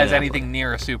start Ben as Affleck. anything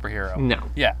near a superhero. No.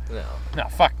 Yeah. No. No,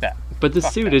 fuck that. But the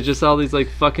Fuck suit that. is just all these like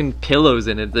fucking pillows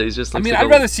in it that he's just I looks mean, like I'd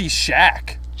rather see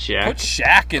Shaq. Put Shaq.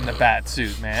 Shaq in the bat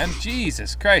suit, man.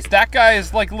 Jesus Christ, that guy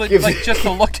is like Give like the- just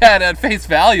to look at face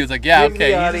value. It's like, yeah, Give okay, the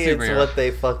he's a audience superhero. what they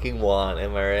fucking want,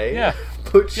 am I right? Yeah.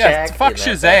 Put Shaq Yeah, fuck in that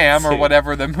Shazam or suit.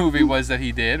 whatever the movie was that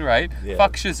he did, right? Yeah.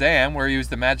 Fuck Shazam, where he was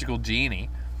the magical genie.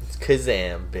 It's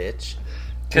Kazam, bitch.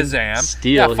 Kazam.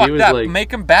 Steel, Yeah, fuck he was that. like-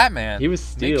 Make him Batman. He was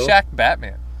Steel. Make Shaq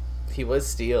Batman. He was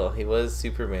Steel. He was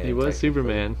Superman. He was technically.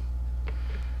 Superman.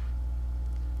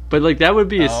 But like that would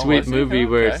be a Oh, sweet was he? movie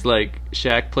where Okay. it's like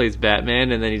Shaq plays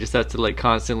Batman and then he just has to like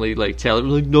constantly like tell him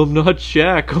like, no, I'm not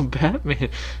Shaq, I'm Batman.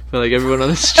 But like everyone on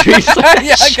the streets like,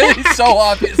 Yeah, because he's so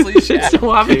obviously It's Shaq. so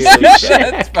obviously Yeah,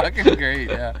 Shaq. That's fucking great,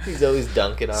 yeah. He's always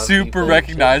dunking on people Super and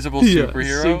recognizable Yeah,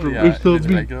 superhero. super Yeah, in his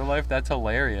recognizable. regular life, that's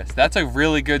hilarious. That's a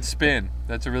really good spin.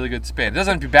 That's a really good spin. It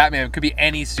doesn't have to be Batman. It could be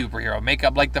any superhero. Make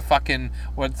up like the fucking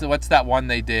what's that one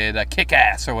they did?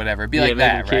 Kick-Ass or whatever. It'd be like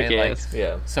that, right? Kick-Ass. Like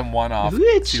Yeah. some one-off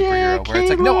It's superhero Shaq, where it's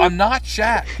like, no, Cable. I'm not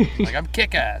Shaq. Like I'm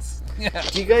Kick-Ass. Yeah.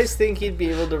 Do you guys think he'd be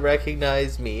able to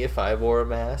recognize me if I wore a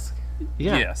mask?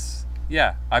 Yeah. Yes.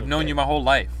 Yeah. I've known Okay. you my whole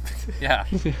life. Yeah.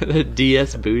 The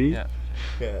DS booty. Yeah.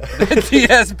 Yeah.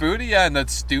 DS booty, yeah, and that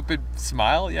stupid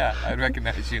smile, yeah, I'd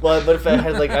recognize you. Well, but if I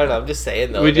had like I don't know, I'm just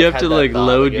saying though. Would like, you I've have to had that like thought,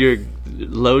 load if- your If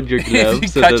glove you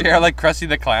so cut that your hair like Krusty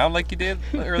the Clown, like you did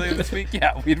earlier this week,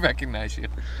 yeah, we'd recognize you.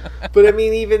 But I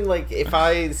mean, even like if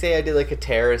I say I did like a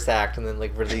terrorist act and then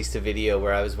like released a video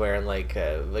where I was wearing like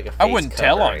a face I wouldn't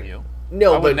tell on covering. you.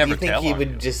 No, I would but do never you think tell he on would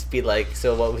you. just be like,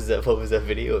 so what was that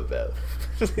video about?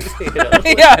 You know,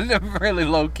 like, Yeah, really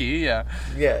low key, yeah.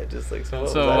 yeah, just like so. What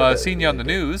was So, that about? seen you on the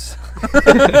news.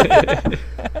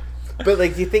 But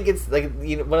like, do you think it's like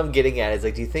what I'm getting at is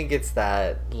like, do you think it's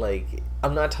that like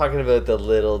I'm not talking about the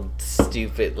little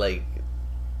stupid like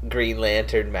Green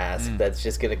Lantern mask that's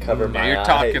just gonna cover my You're eyes.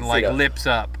 talking you like know? lips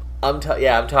up. I'm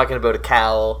talking about a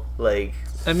cowl like.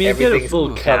 I mean, you get a everything's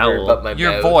full covered cowl. but my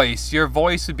Your mouth. your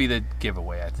voice would be the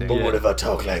giveaway, I think. But Yeah. what if I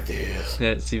talk like this? Yeah,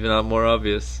 it's even not more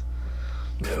obvious.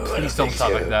 No, Please don't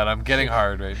talk like that. I'm getting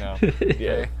hard right now.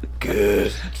 Yeah.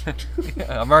 Good.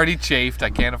 I'm already chafed.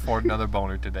 I can't afford another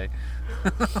boner today.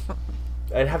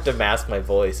 I'd have to mask my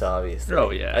voice, obviously. Oh,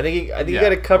 yeah. I think you Yeah. got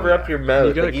to cover Oh, up yeah. your mouth.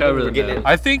 You gotta like, even cover we're the getting- mouth.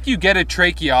 I think you get a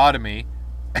tracheotomy.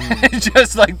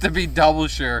 Just like to be double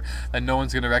sure that no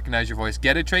one's gonna recognize your voice.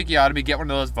 Get a tracheotomy, get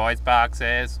one of those voice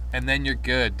boxes, and then you're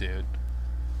good, dude.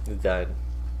 Done.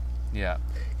 Yeah.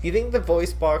 Do you think the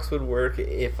voice box would work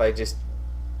if I just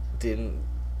didn't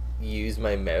use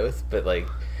my mouth, but like,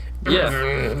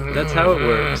 Yeah, that's how it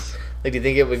works. like, do you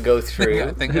think it would go I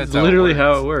through? think It's that's how literally it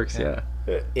how it works. works.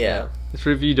 Yeah. Yeah. It's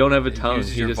for if you don't have a It tongue,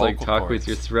 uses you your just like vocal talk cords. with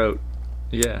your throat.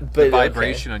 Yeah. But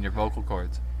Vibration on your vocal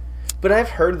cords. But I've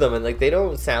heard them, and like they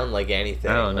don't sound like anything.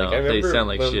 I don't know. Like, They sound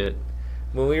like shit.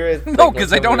 When we were No, because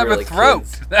they don't have a throat.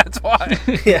 Kids, That's why.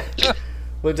 yeah.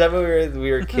 One time when we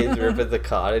were kids, we were up at the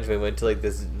cottage. We went to like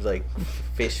this like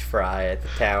fish fry at the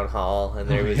town hall, and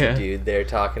there was a dude there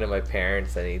talking to my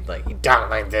parents, and he talked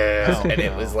like this, and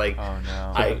it was like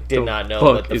I did not know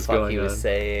what the fuck he was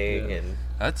saying, and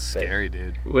that's scary,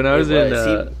 dude. When I was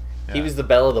he was the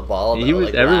belle of the ball. He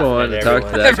was. Everyone wanted to talk to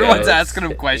that guy. Everyone's asking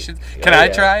him questions. Can I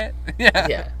try it?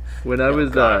 Yeah. When I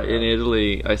was in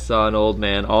Italy, I saw an old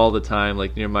man all the time,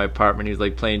 like near my apartment. He was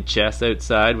like playing chess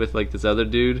outside with like this other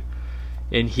dude,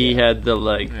 and he had the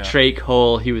trach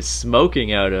hole he was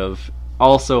smoking out of,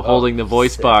 also holding the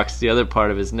voice box, the other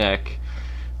part of his neck.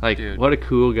 Like, dude, what a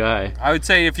cool guy. I would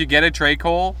say if you get a trach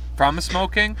hole from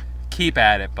smoking, keep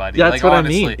at it, buddy. That's what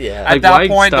honestly, I mean. Yeah. At that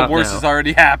point, the worst has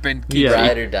already happened. Keep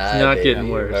ride or die. It's not baby. getting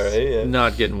worse. Right,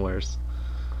 not getting worse.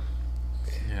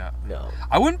 Yeah. No.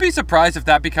 I wouldn't be surprised if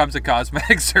that becomes a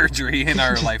cosmetic surgery in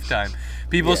our lifetime.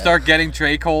 People start getting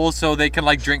trach holes so they can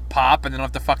like drink pop and then don't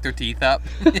have to fuck their teeth up.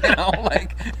 You know,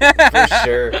 like for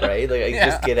sure, right? Like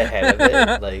just get ahead of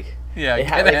it. Like get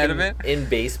ahead of it. In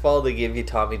baseball, they give you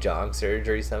Tommy John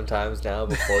surgery sometimes now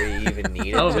before you even need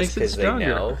it, it just makes because they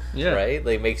know, right?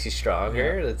 Like makes you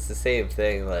stronger. Yeah. It's the same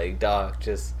thing. Like, doc,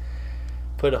 just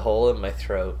put a hole in my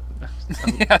throat.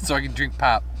 So I can drink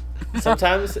pop.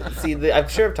 Sometimes, I'm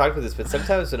sure I've talked about this, but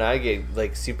sometimes when I get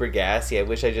like super gassy, I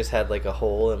wish I just had like a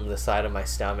hole in the side of my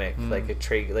stomach, like a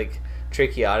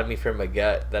tracheotomy for my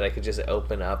gut that I could just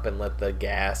open up and let the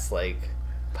gas like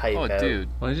pipe out. Dude,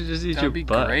 why don't you just use that'd your be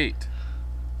butt? Great.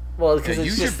 Well, because it's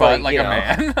use just your butt like a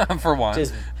man for one.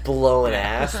 Just blowing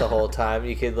ass the whole time.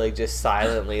 You could like just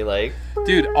silently like.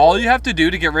 Dude, all you have to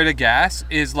do to get rid of gas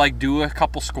is like do a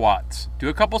couple squats. Do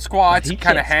a couple squats,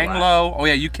 kind of hang low. Oh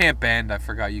yeah, you can't bend. I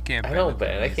forgot you can't bend. I don't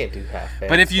bend. I can't do half bend.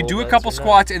 But if you do a couple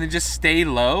squats and then just stay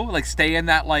low, like stay in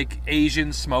that like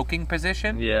Asian smoking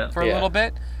position for a little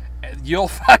bit, you'll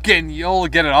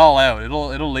get it all out.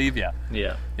 It'll leave you.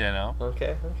 Yeah. You know.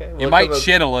 Okay. Well, you might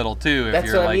shit a little too if that's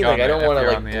you're what I mean. Like I don't want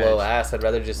to like blow edge. ass. I'd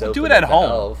rather just open do it at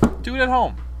home. valve. Do it at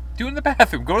home. Do it in the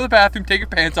bathroom. Go to the bathroom, take your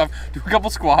pants off, do a couple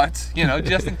squats,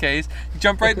 just in case.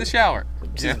 Jump right in the shower.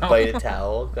 Just bite a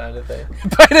towel kind of thing.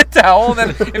 Bite a towel, then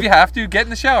if you have to, get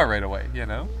in the shower right away,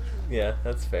 Yeah,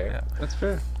 that's fair. Yeah. That's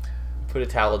fair. Put a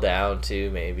towel down too,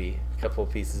 maybe. A couple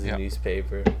pieces of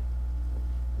newspaper.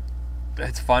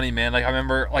 It's funny, man. Like I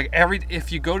remember, like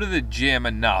if you go to the gym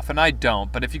enough, and I don't,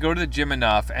 but if you go to the gym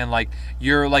enough, and like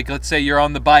you're like, let's say you're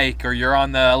on the bike or you're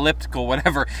on the elliptical,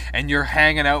 whatever, and you're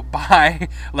hanging out by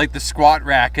like the squat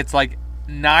rack, it's like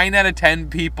 9 out of 10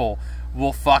 people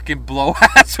will fucking blow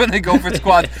ass when they go for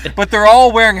squats, but they're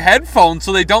all wearing headphones,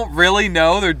 so they don't really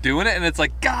know they're doing it, and it's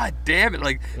like, god damn it,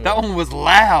 like that one was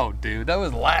loud, dude. That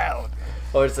was loud.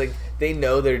 Or it's like they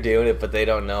know they're doing it, but they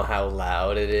don't know how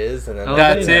loud it is, and then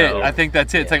that's it. I think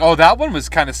that's it. It's like, oh, that one was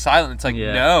kind of silent. It's like,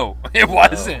 no, it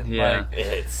wasn't. Yeah, like,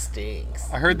 it stinks.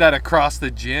 I heard that across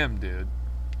the gym, dude.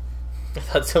 I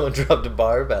thought someone dropped a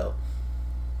barbell.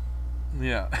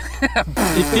 Yeah.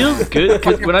 It feels good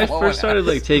because when I first started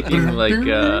like taking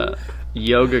like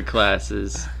yoga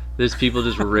classes, there's people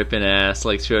just ripping ass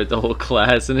like throughout the whole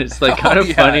class, and it's like kind of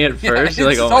funny at first. You're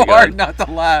like, oh my god, it's so hard not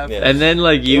to laugh. Yeah. And then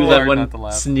like you let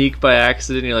one sneak by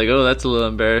accident, you're like, oh, that's a little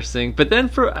embarrassing. But then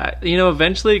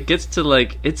eventually it gets to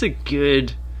like it's a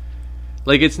good,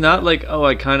 like it's not like, oh,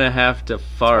 I kind of have to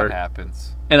fart. That's what happens.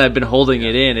 And I've been holding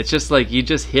it in. It's just like you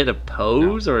just hit a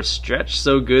pose or a stretch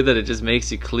so good that it just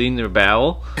makes you clean your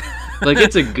bowel. Like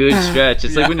it's a good stretch.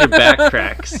 It's like when your back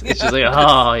cracks. It's just like,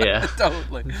 oh yeah.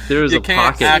 Totally. There was a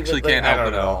pocket. Actually can't help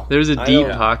it at all. There was a deep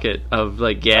pocket of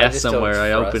like gas somewhere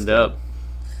I opened up.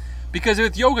 Because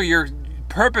with yoga, you're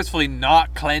purposefully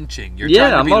not clenching. You're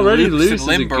trying to I'm be already loose and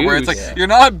limber, where it's like you're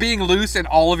not being loose in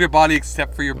all of your body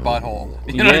except for your butthole.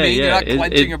 You know what I mean? You're not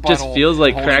clenching your butthole. It just feels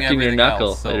like cracking your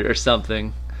knuckle or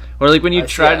something. Or like when you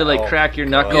try to like crack your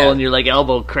knuckle and your like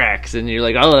elbow cracks and you're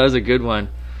like, oh, that was a good one.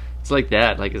 It's like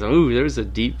that. Like, ooh, there's a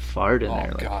deep fart in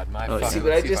there. Oh god, my fucking. See,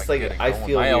 but I just like I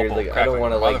feel weird. Like I don't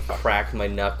want to like crack my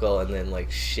knuckle and then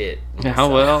like shit. Yeah,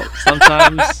 well,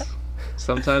 sometimes it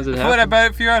happens. What about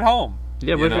if you're at home?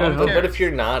 Yeah, what if you're at home? But what if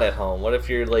you're not at home? What if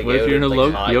you're like? What if you're in a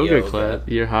like yoga class?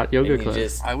 Your hot yoga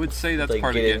class. I would say that's like,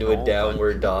 part of getting getting into a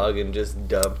downward dog and just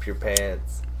dump your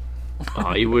pants.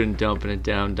 Oh, you wouldn't dump in a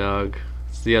down dog.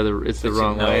 It's the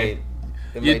wrong way.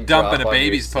 You'd dump in a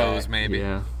baby's pose, maybe.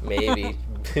 Yeah. Maybe.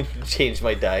 Change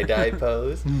my die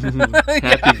pose.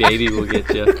 Happy baby will get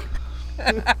you.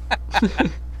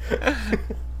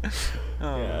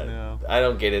 No. I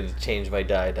don't get it to change my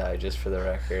die just for the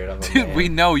record. Dude, we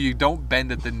know you don't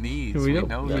bend at the knees. We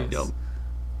know you this. don't.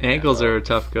 Ankles are a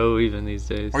tough go even these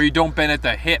days. Or you don't bend at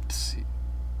the hips.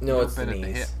 No, You it's the don't bend at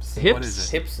knees. hips. Hips? What is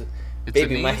it? Hips. It's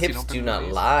Baby, the my knees? You hips don't do bend the not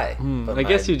knees? lie. but I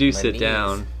guess you do my sit knees-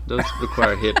 down. Those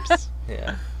require hips.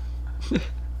 Yeah.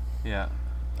 Yeah.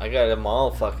 I got them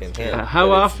all fucking hit. How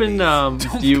but it's often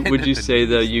these. would you at the say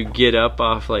though knees. you get up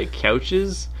off like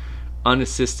couches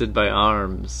unassisted by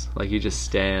arms, like you just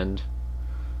stand?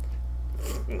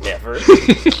 Never.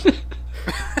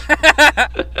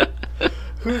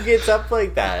 Who gets up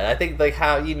like that? I think like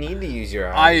how you need to use your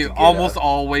arms. I to get almost up.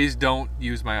 always don't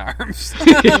use my arms.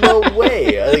 No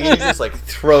way. I think you just like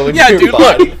throwing Yeah, your dude,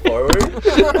 body forward.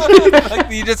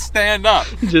 Like you just stand up.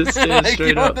 Just stand Like, you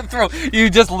straight don't up. have to throw.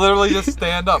 You just literally just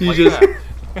stand up. You like just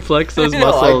that. flex those No,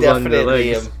 muscles I on the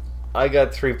definitely legs. am. I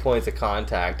got 3 points of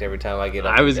contact every time I get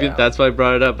up. I was and good. down. That's why I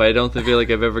brought it up. I don't feel like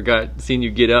I've ever seen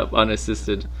you get up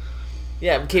unassisted.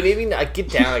 Yeah, okay, maybe I get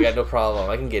down. I got no problem.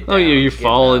 I can get down. Oh, you Getting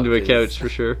fall up into a is- couch for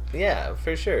sure. Yeah,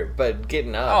 for sure. But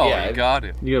getting up, Oh, yeah, you got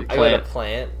it. You got I plant. got a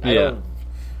plant. I Yeah. don't.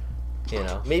 You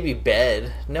know, maybe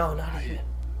bed. No, not even.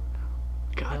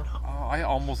 God, no. Oh, I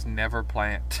almost never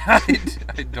plant. I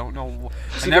don't know.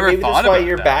 See, I never maybe thought that's why about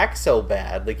your that. back's so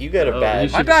bad. Like you got a Oh, bad. you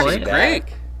should My back plant. is great.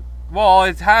 Well,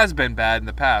 it has been bad in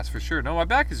the past for sure. No, my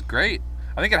back is great.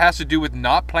 I think it has to do with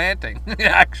not planting,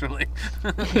 actually.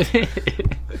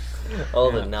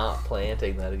 All the not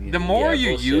planting that you The do. more Yeah, you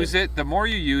bullshit.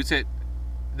 use it,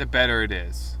 the better it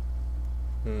is.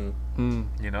 Mm.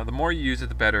 You know, the more you use it,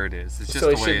 the better it is. It's just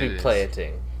So the I way should it be is.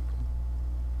 planting.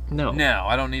 No. No,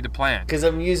 I don't need to plant. Because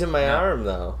I'm using my No. arm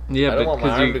though. Yeah, I don't but want my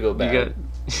because arm you, to go bad. you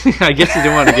got. I guess you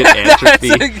don't want to get that's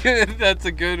atrophy. that's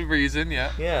a good reason,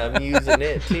 yeah. Yeah, I'm using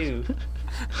it too.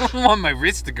 I don't want my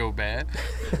wrist to go bad.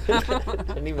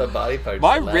 I need my body parts.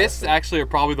 My to last. wrists actually are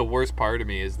probably the worst part of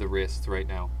me is the wrists right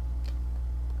now.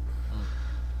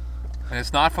 And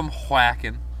it's not from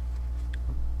whacking.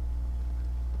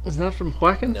 It's not from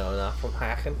whacking. No, not from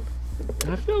hacking.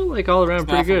 I feel like all around It's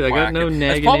pretty not from good. I got no whacking.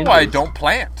 nagging. That's probably why I injuries. don't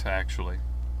plant, actually.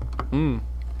 Mm.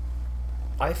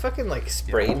 I fucking like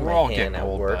sprained we're all my getting hand at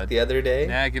old, work bud. the other day.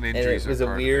 Nagging and injuries it was are a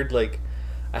part of weird it. like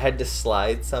I had to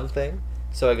slide something,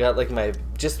 so I got like my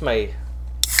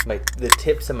the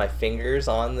tips of my fingers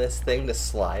on this thing to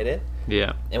slide it.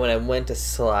 Yeah. And when I went to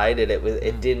slide it,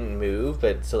 it didn't move,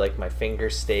 but so like my finger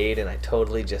stayed, and I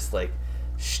totally just like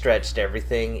stretched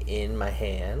everything in my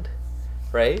hand,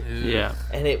 right? Yeah.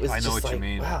 And it was I know just what you like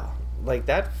mean. wow, like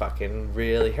that fucking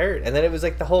really hurt. And then it was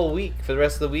like the whole week, for the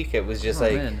rest of the week, it was just Oh,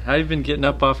 like man. How you been getting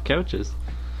up off couches?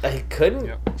 I couldn't.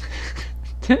 Yep.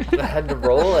 I had to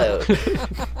roll out.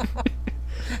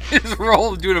 Just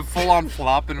roll, doing a full-on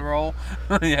flop and roll.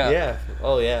 Yeah. Yeah.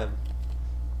 Oh yeah.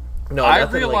 No, I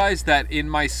nothing like- realized that in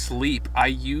my sleep, I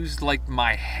used like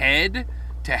my head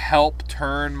to help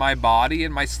turn my body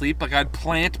in my sleep. Like I'd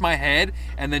plant my head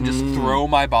and then just throw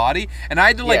my body, and I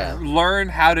had to like Yeah. learn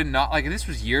how to not like. This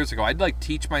was years ago. I'd like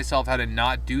teach myself how to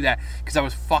not do that because I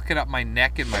was fucking up my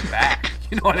neck and my back.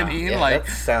 You know what I mean? Yeah, Like,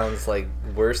 that sounds like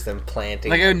worse than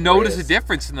planting. I your would notice a wrist.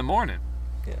 difference in the morning.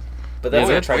 But that's Well,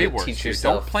 what I'm trying way to worse, teach dude.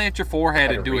 yourself. Don't plant your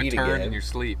forehead how and to do a read turn again. in your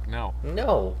sleep. No.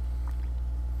 No.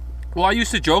 Well, I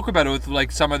used to joke about it with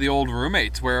like some of the old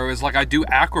roommates, where it was like I do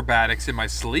acrobatics in my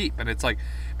sleep, and it's like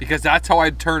because that's how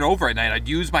I'd turn over at night. I'd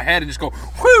use my head and just go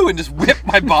whoo and just whip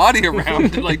my body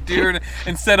around and like do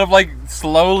instead of like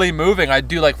slowly moving, I'd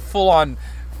do like full on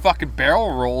fucking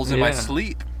barrel rolls in my Yeah.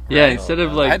 sleep. Yeah, right? instead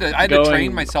of like I had to going,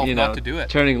 train myself you not know, to do it.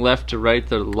 turning left to right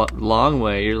the long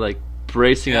way, you're like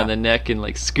bracing Yeah. on the neck and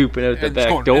like scooping out the And back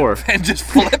just door. and just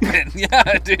flipping,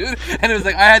 yeah, dude. And it was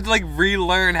like I had to like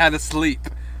relearn how to sleep,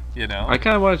 you know. I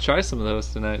kind of want to try some of those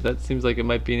tonight. That seems like it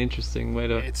might be an interesting way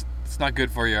to. It's not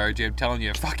good for you, RJ. I'm telling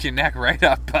you, fuck your neck right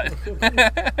up. But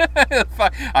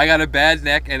fuck, I got a bad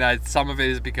neck, and some of it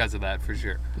is because of that for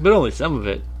sure. But only some of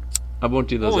it. I won't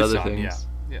do those Only other some, things.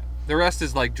 Yeah. The rest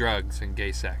is like drugs and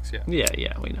gay sex. Yeah.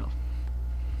 Yeah, we know.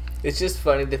 It's just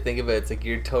funny to think about. It's like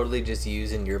you're totally just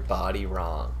using your body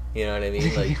wrong. You know what I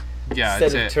mean? Like Yeah. instead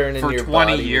of it's it. turning For your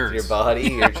 20 body years. with your body,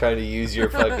 you're trying to use your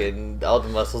fucking all the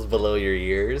muscles below your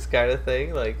ears, kind of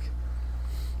thing. Like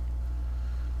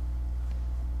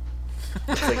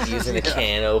it's like using a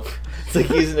can opener. It's like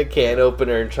using a can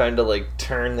opener and trying to like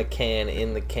turn the can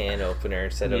in the can opener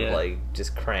instead of Yeah. like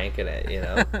just cranking it. You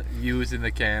know? Using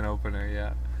the can opener.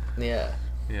 Yeah. Yeah.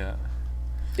 Yeah.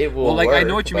 It will. Well, like I work,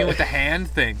 know what you mean but- with the hand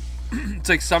thing. It's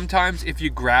like sometimes if you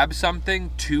grab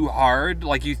something too hard,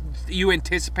 like you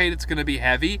anticipate it's gonna be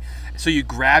heavy, so you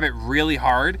grab it really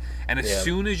hard, and as Yeah.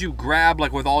 soon as you grab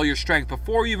like with all your strength,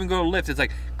 before you even go to lift, it's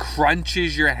like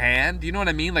crunches your hand. You know what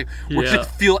I mean? Like where you Yeah. just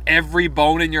feel every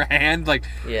bone in your hand like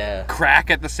Yeah. crack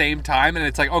at the same time, and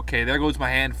it's like okay, there goes my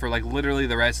hand for like literally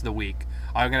the rest of the week.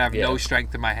 I'm gonna have no Yeah.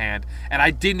 strength in my hand, and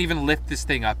I didn't even lift this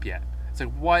thing up yet. It's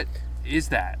like, what is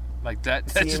that? Like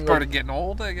that's See, just like- part of getting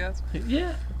old, I guess.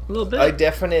 Yeah, a little bit. I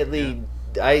definitely,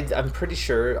 I'm pretty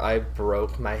sure I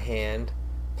broke my hand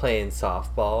playing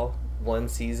softball one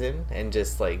season and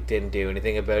just like didn't do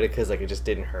anything about it because like it just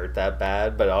didn't hurt that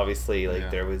bad. But obviously, like Yeah.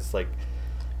 there was like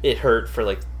it hurt for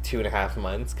like 2.5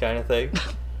 months kind of thing.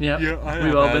 Yeah, I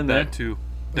we've all been there. that too.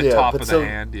 The Yeah, top but of so- the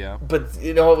hand, yeah. But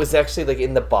it was actually like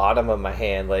in the bottom of my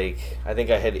hand. Like I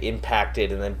think I had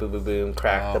impacted and then boom, boom, boom,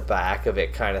 cracked Oh. the back of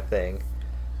it kind of thing.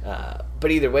 But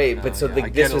either way, but so Yeah, like, I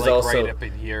this get it, was like, also right up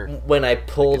in here. when I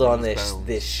pulled in on these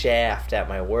this bones. shaft at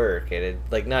my work, and it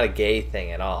like not a gay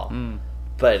thing at all,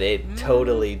 but it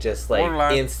totally just like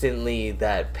Borderline. instantly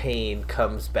that pain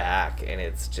comes back, and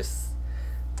it's just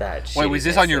that. Wait, was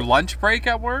this on your shittiness lunch break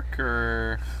at work,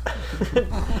 or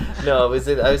of- No,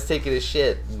 I was taking a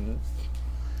shit, and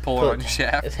pulling on your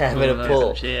shaft? having a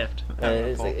pull, Shaft. and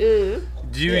it's pull. like, "Ew."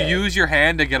 Do you Yeah. use your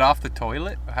hand to get off the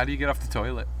toilet? How do you get off the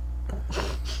toilet?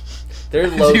 They're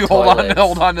low Do you toilets.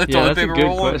 hold on to the Yeah, toilet that's a paper good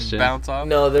roll question. and bounce off?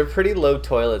 No, they're pretty low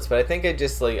toilets, but I think I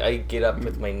just like I get up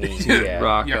with my knees. Yeah.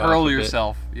 Rock You off hurl a bit.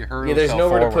 yourself. You hurl Yeah, there's yourself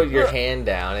nowhere to forward. put your hand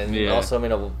down, and Yeah. also I'm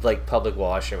in a like public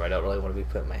washroom. I don't really want to be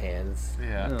putting my hands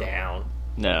Yeah. down.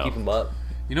 No. Keep them up.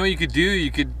 You know what you could do?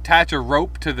 You could attach a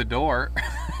rope to the door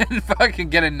and fucking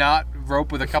get a knot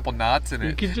rope with a couple knots in it.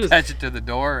 You could just- attach it to the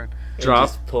door. And, Drop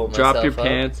just pull your myself up.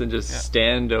 pants and just Yeah.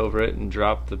 stand over it and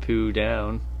drop the poo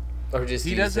down. Or just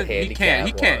he use doesn't. the He handicap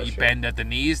can't. You washer. bend at the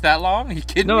knees that long? You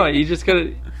kidding No, me? you just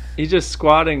gotta. He's just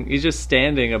squatting. He's just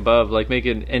standing above, like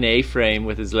making an A-frame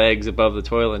with his legs above the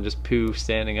toilet and just poo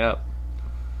standing up.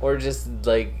 Or just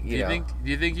like Do you know.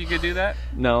 you think you could do that?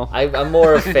 No, I'm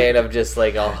more a fan of just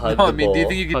like I'll hug No, the I mean, bowl. do you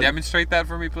think you could Hug- demonstrate that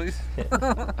for me, please?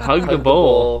 hug the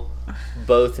bowl.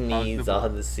 both the knees bowl.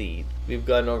 on the seat. We've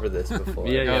gone over this before.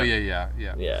 Yeah, Oh yeah.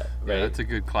 Yeah, right. That's a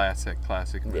good classic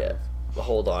move. Yeah.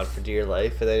 Hold on for dear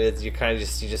life, and then it's, you kind of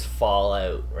you just fall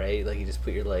out, right? Like you just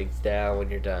put your legs down when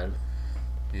you're done.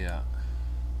 Yeah.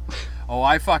 Oh,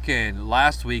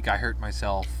 last week I hurt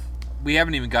myself. We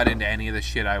haven't even got into any of the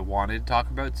shit I wanted to talk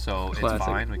about, so Classic. it's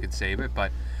fine. We can save it.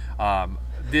 But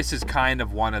this is kind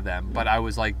of one of them. But I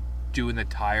was like doing the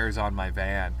tires on my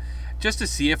van just to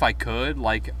see if I could.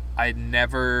 Like, I'd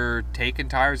never taken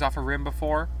tires off a rim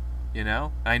before, you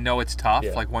know? I know it's tough.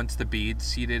 Yeah. Like, once the bead's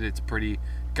seated, it's pretty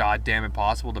goddamn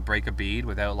impossible to break a bead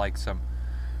without like some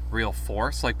real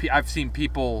force. Like, I've seen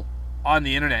people on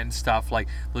the internet and stuff, like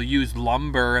they'll use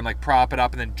lumber and like prop it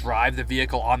up and then drive the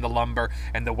vehicle on the lumber,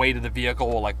 and the weight of the vehicle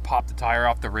will like pop the tire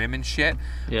off the rim and shit.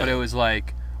 Yeah. But it was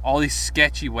like all these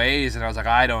sketchy ways, and I was like,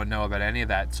 I don't know about any of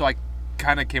that. So I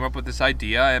kind of came up with this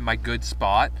idea in my good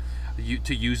spot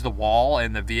to use the wall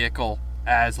and the vehicle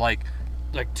as like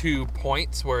 2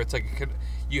 points where it's like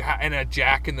and a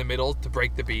jack in the middle to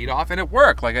break the bead off, and it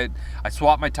worked. Like I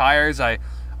swapped my tires, I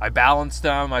balanced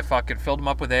them, I fucking filled them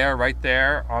up with air right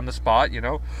there on the spot, you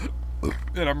know,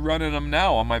 and I'm running them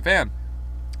now on my van.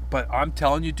 But I'm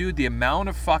telling you, dude, the amount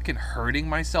of fucking hurting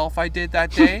myself I did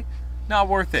that day, not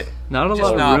worth it. Not a Just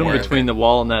lot not of room worth between it. the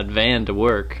wall and that van to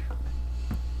work.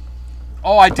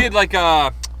 Oh, I did like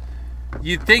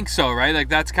you'd think so, right? Like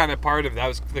that's kind of part of it. That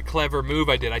was the clever move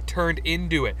I did. I turned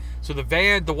into it. So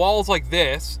the wall's like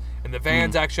this, and the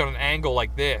van's actually on an angle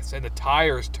like this, and the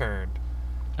tires turned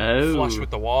Oh, flush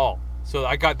with the wall. So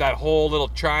I got that whole little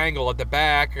triangle at the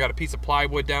back. I got a piece of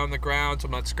plywood down the ground, so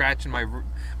I'm not scratching my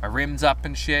rims up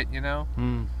and shit, you know?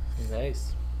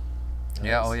 Nice.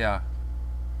 Yeah, oh yeah.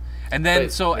 And then,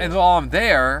 But, and while I'm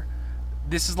there,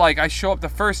 this is like, I show up the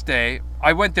first day.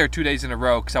 I went there 2 days in a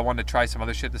row because I wanted to try some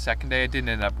other shit the second day. It didn't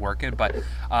end up working, but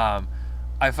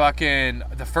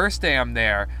the first day I'm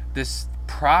there, this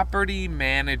property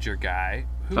manager guy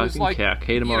who was fucking like, cack.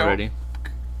 Hate him you know, already.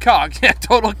 Cock, yeah,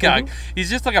 total cock. He's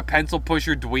just like a pencil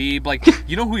pusher dweeb. Like,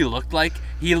 you know who he looked like?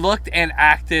 He looked and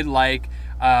acted like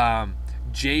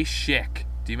Jay Schick.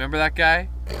 Do you remember that guy,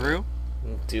 Drew?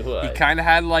 Do I? He kind of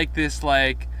had like this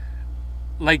like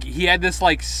he had this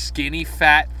like skinny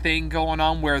fat thing going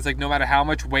on where it's like no matter how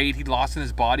much weight he lost in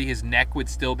his body, his neck would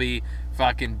still be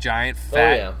fucking giant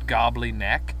fat yeah. gobbly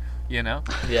neck. You know?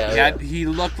 Yeah, He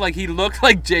looked like Jay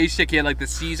Schick. He had like the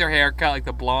Caesar haircut, like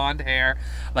the blonde hair,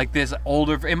 like this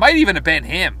older. It might even have been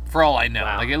him, for all I know.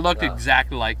 Wow. Like it looked Wow.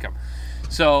 exactly like him.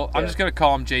 So I'm Yeah. just gonna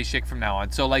call him Jay Schick from now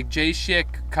on. So like Jay Schick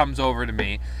comes over to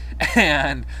me,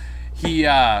 and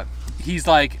he's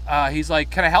like,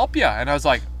 can I help you? And I was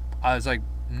like,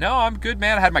 no, I'm good,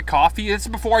 man. I had my coffee. This is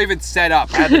before I even set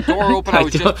up. I had the door open. I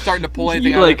was just starting to pull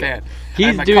anything out of the van. I had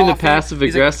He's my doing the coffee. passive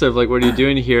He's like, aggressive, like, what are you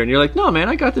doing here? And you're like, no, man,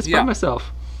 I got this by Yeah.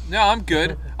 myself. No, I'm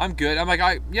good. I'm good. I'm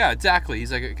like, yeah, exactly.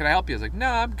 He's like, can I help you? I was like, no,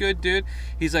 I'm good, dude.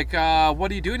 He's like,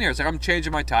 what are you doing here? I was like, I'm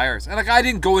changing my tires. And like, I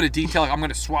didn't go into detail. Like, I'm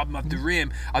gonna swap them up the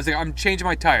rim. I was like, I'm changing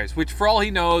my tires, which for all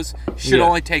he knows should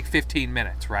only take 15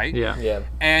 minutes, right? Yeah. Yeah.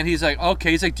 And he's like,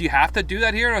 okay. He's like, do you have to do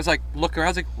that here? And I was like, look around. I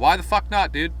was like, why the fuck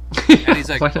not, dude? And he's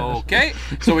like, Why not? okay.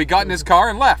 So he got in his car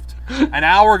and left. An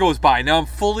hour goes by. Now I'm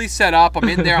fully set up. I'm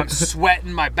in there. I'm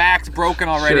sweating. My back's broken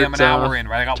already. I'm an Shirts hour off, in,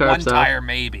 right? I got tarps one off. tire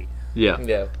maybe. Yeah.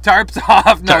 Yeah. Tarps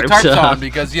off. No, tarps Tarps on off.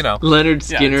 because, you know. Leonard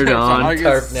Skinner tarps on. I get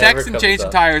Tarp sex never and comes changing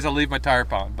up. tires, I'll leave my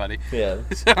tarp on, buddy. Yeah.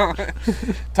 So,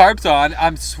 tarps on.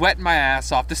 I'm sweating my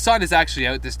ass off. The sun is actually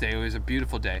out this day. It was a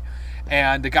beautiful day.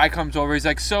 And the guy comes over. He's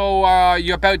like, so,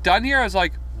 you about done here? I was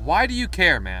like, why do you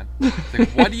care, man? Like,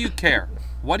 what do you care?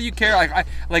 What do you care?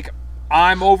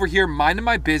 I'm over here minding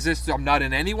my business. I'm not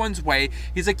in anyone's way.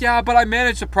 He's like, yeah, but I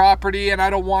manage the property and I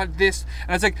don't want this.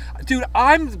 And I was like, dude,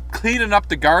 I'm cleaning up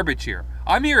the garbage here.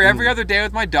 I'm here every other day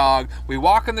with my dog. We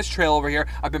walk on this trail over here.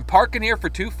 I've been parking here for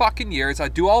 2 fucking years. I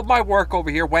do all of my work over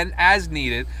here when as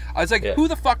needed. I was like, who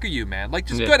the fuck are you, man? Like,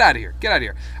 just get out of here. Get out of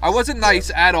here. I wasn't nice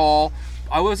at all.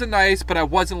 I wasn't nice, but I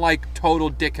wasn't like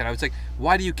total dickhead. I was like,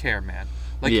 why do you care, man?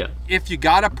 Like, if you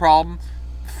got a problem,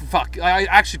 fuck. I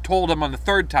actually told him on the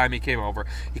third time he came over.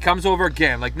 He comes over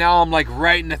again. Like, now I'm like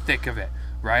right in the thick of it,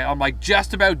 right? I'm like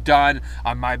just about done.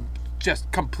 I'm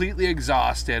just completely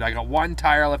exhausted. I got one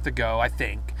tire left to go, I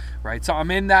think, right? So I'm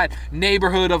in that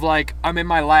neighborhood of like, I'm in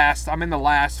the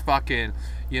last fucking,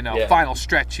 final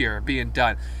stretch here being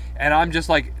done. And I'm just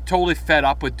like totally fed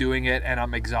up with doing it, and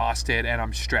I'm exhausted and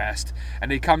I'm stressed.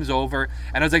 And he comes over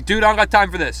and I was like, dude, I don't got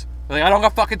time for this. Like, I don't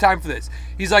got fucking time for this.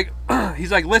 He's like,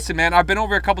 listen, man, I've been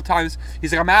over a couple times.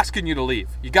 He's like, I'm asking you to leave.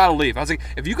 You gotta leave. I was like,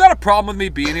 if you got a problem with me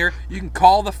being here, you can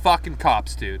call the fucking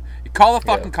cops, dude. You call the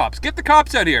fucking cops. Get the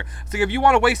cops out here. It's like, if you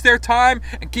want to waste their time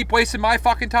and keep wasting my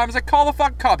fucking time, it's like, call the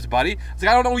fucking cops, buddy. It's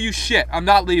like, I don't know you shit. I'm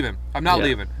not leaving. I'm not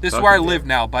leaving. This is where I live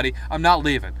now, buddy. I'm not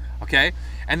leaving. Okay?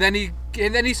 And then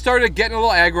he started getting a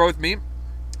little aggro with me,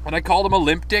 and I called him a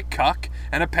limp dick cuck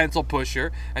and a pencil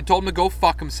pusher and told him to go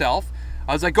fuck himself.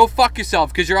 I was like, go fuck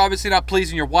yourself, because you're obviously not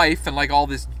pleasing your wife and like all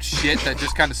this shit that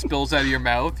just kind of spills out of your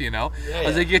mouth, I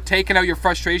was like, you're taking out your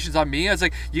frustrations on me. I was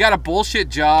like, you got a bullshit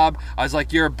job. I was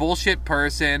like, you're a bullshit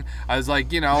person. I was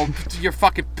like, your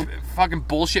fucking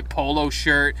bullshit polo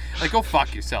shirt. Like, go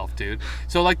fuck yourself, dude.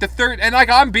 So like the third, and like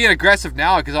I'm being aggressive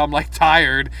now because I'm like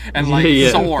tired and like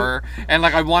sore and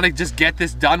like I want to just get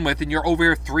this done with, and you're over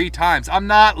here 3 times. I'm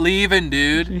not leaving,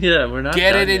 dude. Yeah, we're not.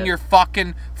 Get done it in yet. your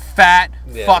fucking fat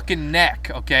fucking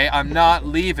neck, okay? I'm not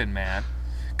leaving, man.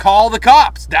 Call the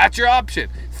cops. That's your option.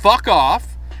 Fuck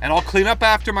off, and I'll clean up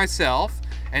after myself.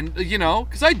 And,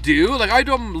 because I do. Like, I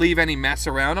don't leave any mess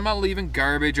around. I'm not leaving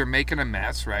garbage or making a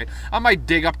mess, right? I might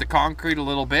dig up the concrete a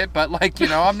little bit, but, like,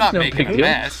 I'm not making a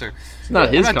mess. Or It's not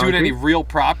I'm his not concrete. doing any real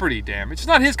property damage. It's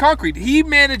not his concrete. He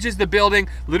manages the building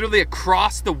literally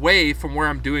across the way from where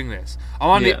I'm doing this. I'm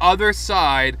on the other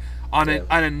side on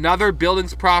another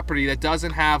building's property that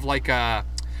doesn't have, like, a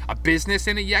business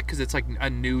in it yet, because it's like a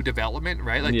new development,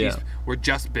 right? Like these were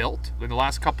just built in the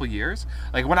last couple of years.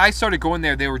 Like when I started going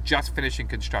there, they were just finishing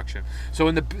construction. So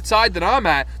in the side that I'm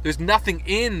at, there's nothing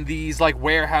in these like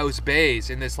warehouse bays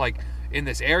in this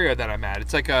area that I'm at.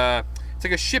 It's like a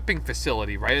shipping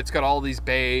facility, right? It's got all these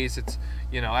bays. It's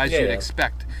as you'd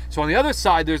expect. So on the other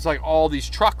side, there's like all these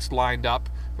trucks lined up.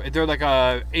 They're like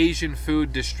a Asian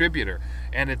food distributor,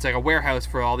 and it's like a warehouse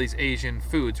for all these Asian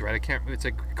foods, right? It's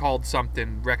like called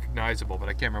something recognizable, but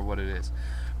I can't remember what it is.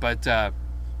 But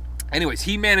anyways,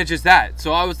 he manages that.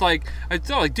 So I was like,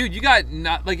 dude, you got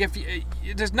not like if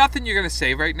there's nothing you're gonna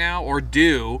say right now or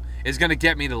do is gonna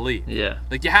get me to leave. Yeah.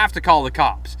 Like you have to call the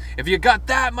cops. If you got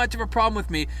that much of a problem with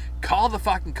me, call the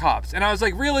fucking cops. And I was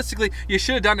like, realistically, you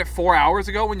should have done it 4 hours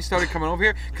ago when you started coming over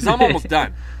here, because I'm almost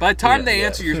done. By the time they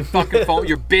answer your fucking phone,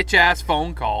 your bitch ass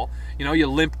phone call, you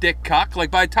limp dick cuck.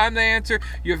 Like by the time they answer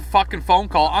your fucking phone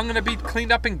call, I'm gonna be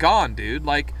cleaned up and gone, dude.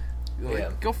 Like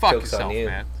go fuck Joke's yourself, on you.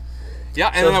 man. Yeah,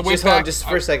 and So then I went back. just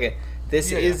for a second.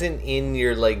 This isn't in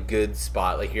your like good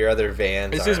spot. Like your other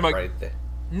vans This aren't is my- right there.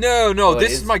 No, Oh, this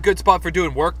it is is? my good spot for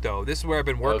doing work, though. This is where I've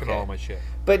been working Okay. all my shit.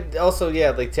 But also,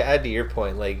 like to add to your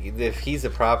point, like if he's a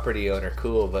property owner,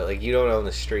 cool. But like you don't own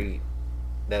the street.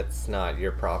 That's not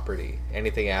your property.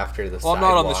 Anything after the Well, I'm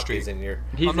sidewalk not on the street. is in your.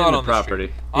 He's I'm in not the on the property.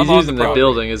 street. He's I'm on using the the property.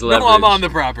 building as leverage. No, I'm on the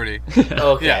property.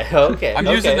 Okay, Yeah. okay. I'm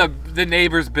okay. using the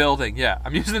neighbor's building. Yeah,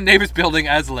 I'm using the neighbor's building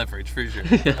as leverage for sure.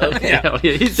 Okay. Yeah,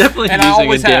 he's definitely And I using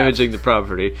always and have. damaging the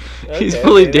property. He's Okay,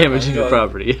 fully okay, never damaging the mind.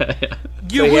 property. Yeah, yeah.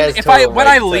 You So he would has if I total when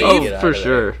I rights to leave. get out For of there.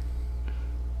 sure.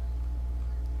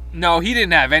 No, he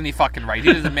didn't have any fucking right.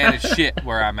 He doesn't manage shit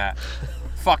where I'm at.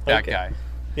 Fuck that Okay. guy.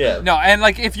 Yeah. No, and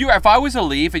like if I was to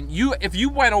leave and if you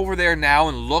went over there now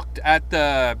and looked at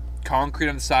the concrete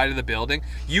on the side of the building,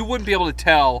 you wouldn't be able to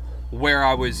tell where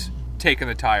I was taking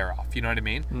the tire off. You know what I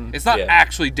mean? It's not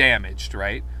actually damaged,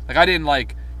 right? Like I didn't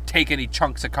like take any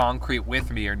chunks of concrete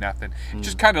with me or nothing.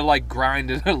 Just kind of like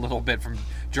grinded a little bit from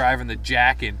driving the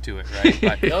jack into it, right?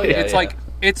 But it's like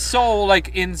it's so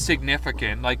like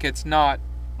insignificant. Like it's not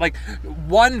like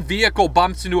one vehicle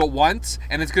bumps into it once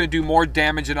and it's going to do more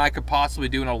damage than I could possibly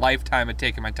do in a lifetime of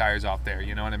taking my tires off there.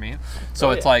 You know what I mean? So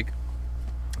it's like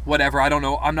whatever, I don't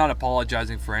know. I'm not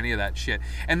apologizing for any of that shit.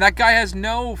 And that guy has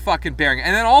no fucking bearing.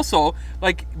 And then also,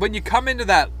 like, when you come into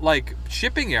that, like,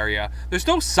 shipping area, there's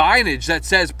no signage that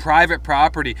says private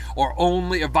property or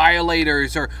only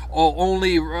violators or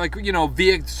only, like, you know,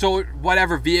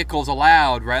 whatever vehicles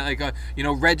allowed, right? Like, you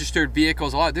know, registered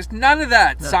vehicles allowed. There's none of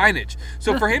that signage.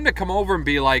 So for him to come over and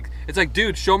be like, it's like,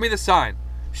 dude, show me the sign.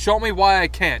 Show me why I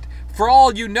can't. For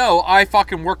all you know, I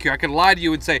fucking work here. I could lie to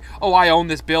you and say, oh, I own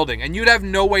this building. And you'd have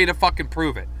no way to fucking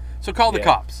prove it. So call the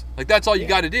cops. Like, that's all you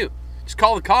got to do. Just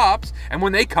call the cops, and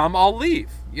when they come, I'll leave.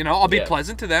 You know, I'll be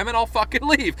pleasant to them, and I'll fucking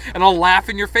leave. And I'll laugh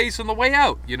in your face on the way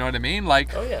out. You know what I mean?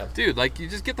 Like, dude, like, you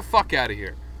just get the fuck out of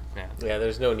here, man. Yeah,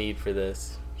 there's no need for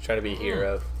this. You're trying to be a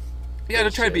hero. Yeah,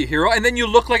 to try to be a hero. And then you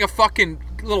look like a fucking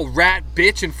little rat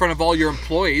bitch in front of all your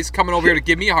employees coming over here to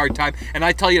give me a hard time, and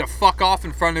I tell you to fuck off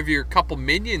in front of your couple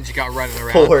minions you got running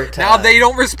around. Now they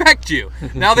don't respect you.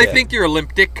 Now they think you're a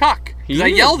limp dick cuck. Because I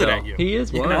yelled it at you. He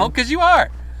is one. You know, because you are.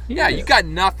 You got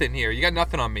nothing here. You got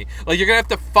nothing on me. Like, you're going to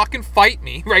have to fucking fight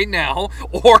me right now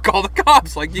or call the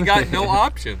cops. Like, you got no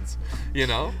options, you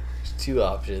know? There's two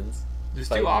options. There's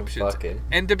two options.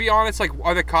 And to be honest, like,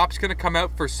 are the cops going to come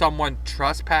out for someone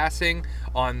trespassing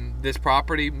on this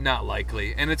property? Not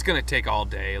likely. And it's going to take all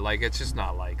day. Like, it's just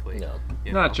not likely. No.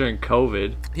 Not during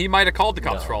COVID. He might have called the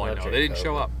cops for all I know. They didn't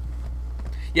show up.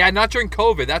 Yeah, not during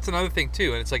COVID. That's another thing,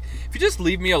 too. And it's like, if you just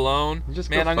leave me alone,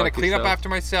 man, I'm going to clean up after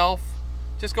myself.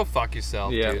 Just go fuck yourself,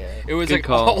 dude. It was like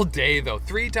all day, though.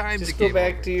 3 times just go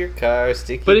back to your car,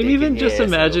 stick your But even just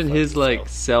imagine his like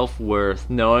self-worth,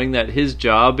 knowing that his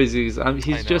job is he's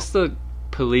just a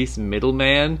police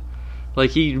middleman. Like,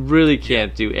 he really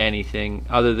can't do anything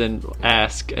other than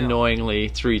ask annoyingly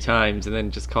 3 times and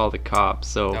then just call the cops.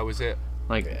 So that was it.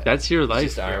 Like, that's your life.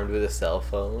 Just armed with a cell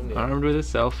phone. Armed with a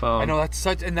cell phone. I know, that's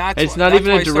such, and that's it's not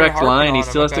even a direct line. He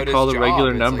still has to call the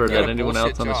regular number that anyone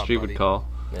else on the street would call.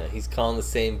 Yeah, he's calling the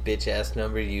same bitch ass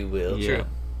number you will. Yeah.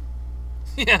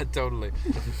 Yeah, totally.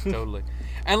 Totally.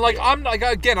 And like, I'm like,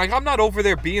 again, like, I'm not over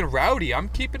there being rowdy. I'm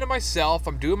keeping to myself.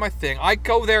 I'm doing my thing. I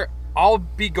go there. I'll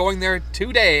be going there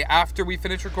today after we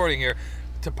finish recording here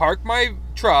to park my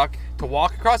truck, to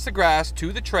walk across the grass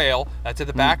to the trail that's at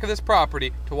the back of this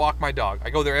property to walk my dog. I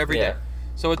go there every day.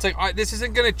 So it's like, this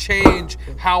isn't going to change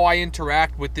how I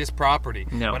interact with this property.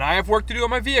 No. When I have work to do on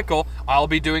my vehicle, I'll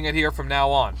be doing it here from now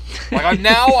on. Like,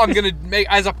 I'm going to make,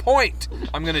 as a point,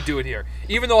 I'm going to do it here.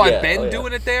 Even though I've been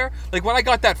doing it there. Like, when I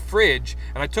got that fridge,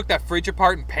 and I took that fridge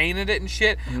apart and painted it and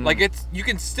shit, like, you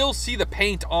can still see the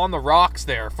paint on the rocks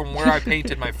there from where I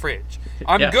painted my fridge.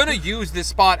 I'm going to use this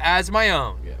spot as my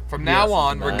own from now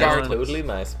on, regardless. It's totally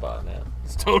my spot now.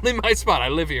 It's totally my spot. I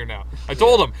live here now. I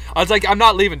told him. I was like, I'm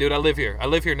not leaving, dude. I live here. I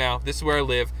live here now. This is where I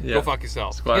live. Go fuck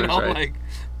yourself. Squatters' rights. Like,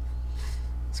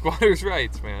 squatters'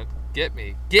 rights, man. Get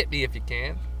me. Get me if you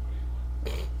can.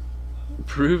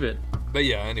 Prove it. But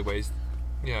yeah, anyways.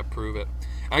 Yeah, prove it.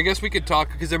 I guess we could talk,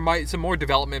 because some more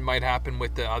development might happen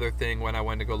with the other thing when I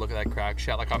went to go look at that crack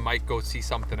shot. Like, I might go see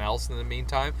something else in the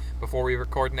meantime before we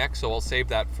record next, so I'll save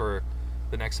that for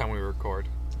the next time we record.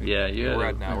 Yeah, you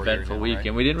had an eventful week,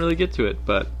 and we didn't really get to it,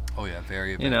 but... Oh, yeah,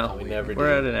 very eventful. We never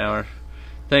we're at an hour.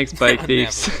 Thanks, Bike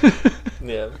Thieves.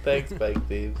 Yeah, thanks, Bike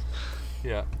Thieves.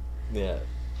 Yeah. Yeah.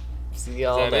 See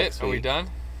y'all next week. Are we done?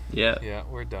 Yeah. Yeah,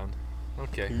 we're done.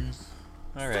 Okay.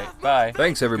 All right. Bye.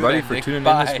 Thanks, everybody, for tuning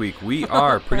in this week. We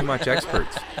are Pretty Much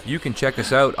Experts. You can check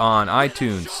us out on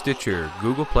iTunes, Stitcher,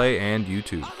 Google Play, and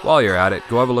YouTube. While you're at it,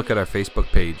 go have a look at our Facebook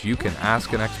page. You can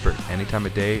ask an expert any time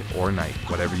of day or night,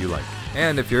 whatever you like.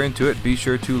 And if you're into it, be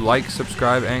sure to like,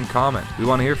 subscribe, and comment. We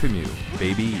want to hear from you,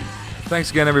 baby.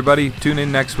 Thanks again, everybody. Tune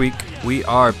in next week. We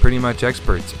are Pretty Much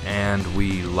Experts, and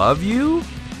we love you,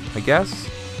 I guess.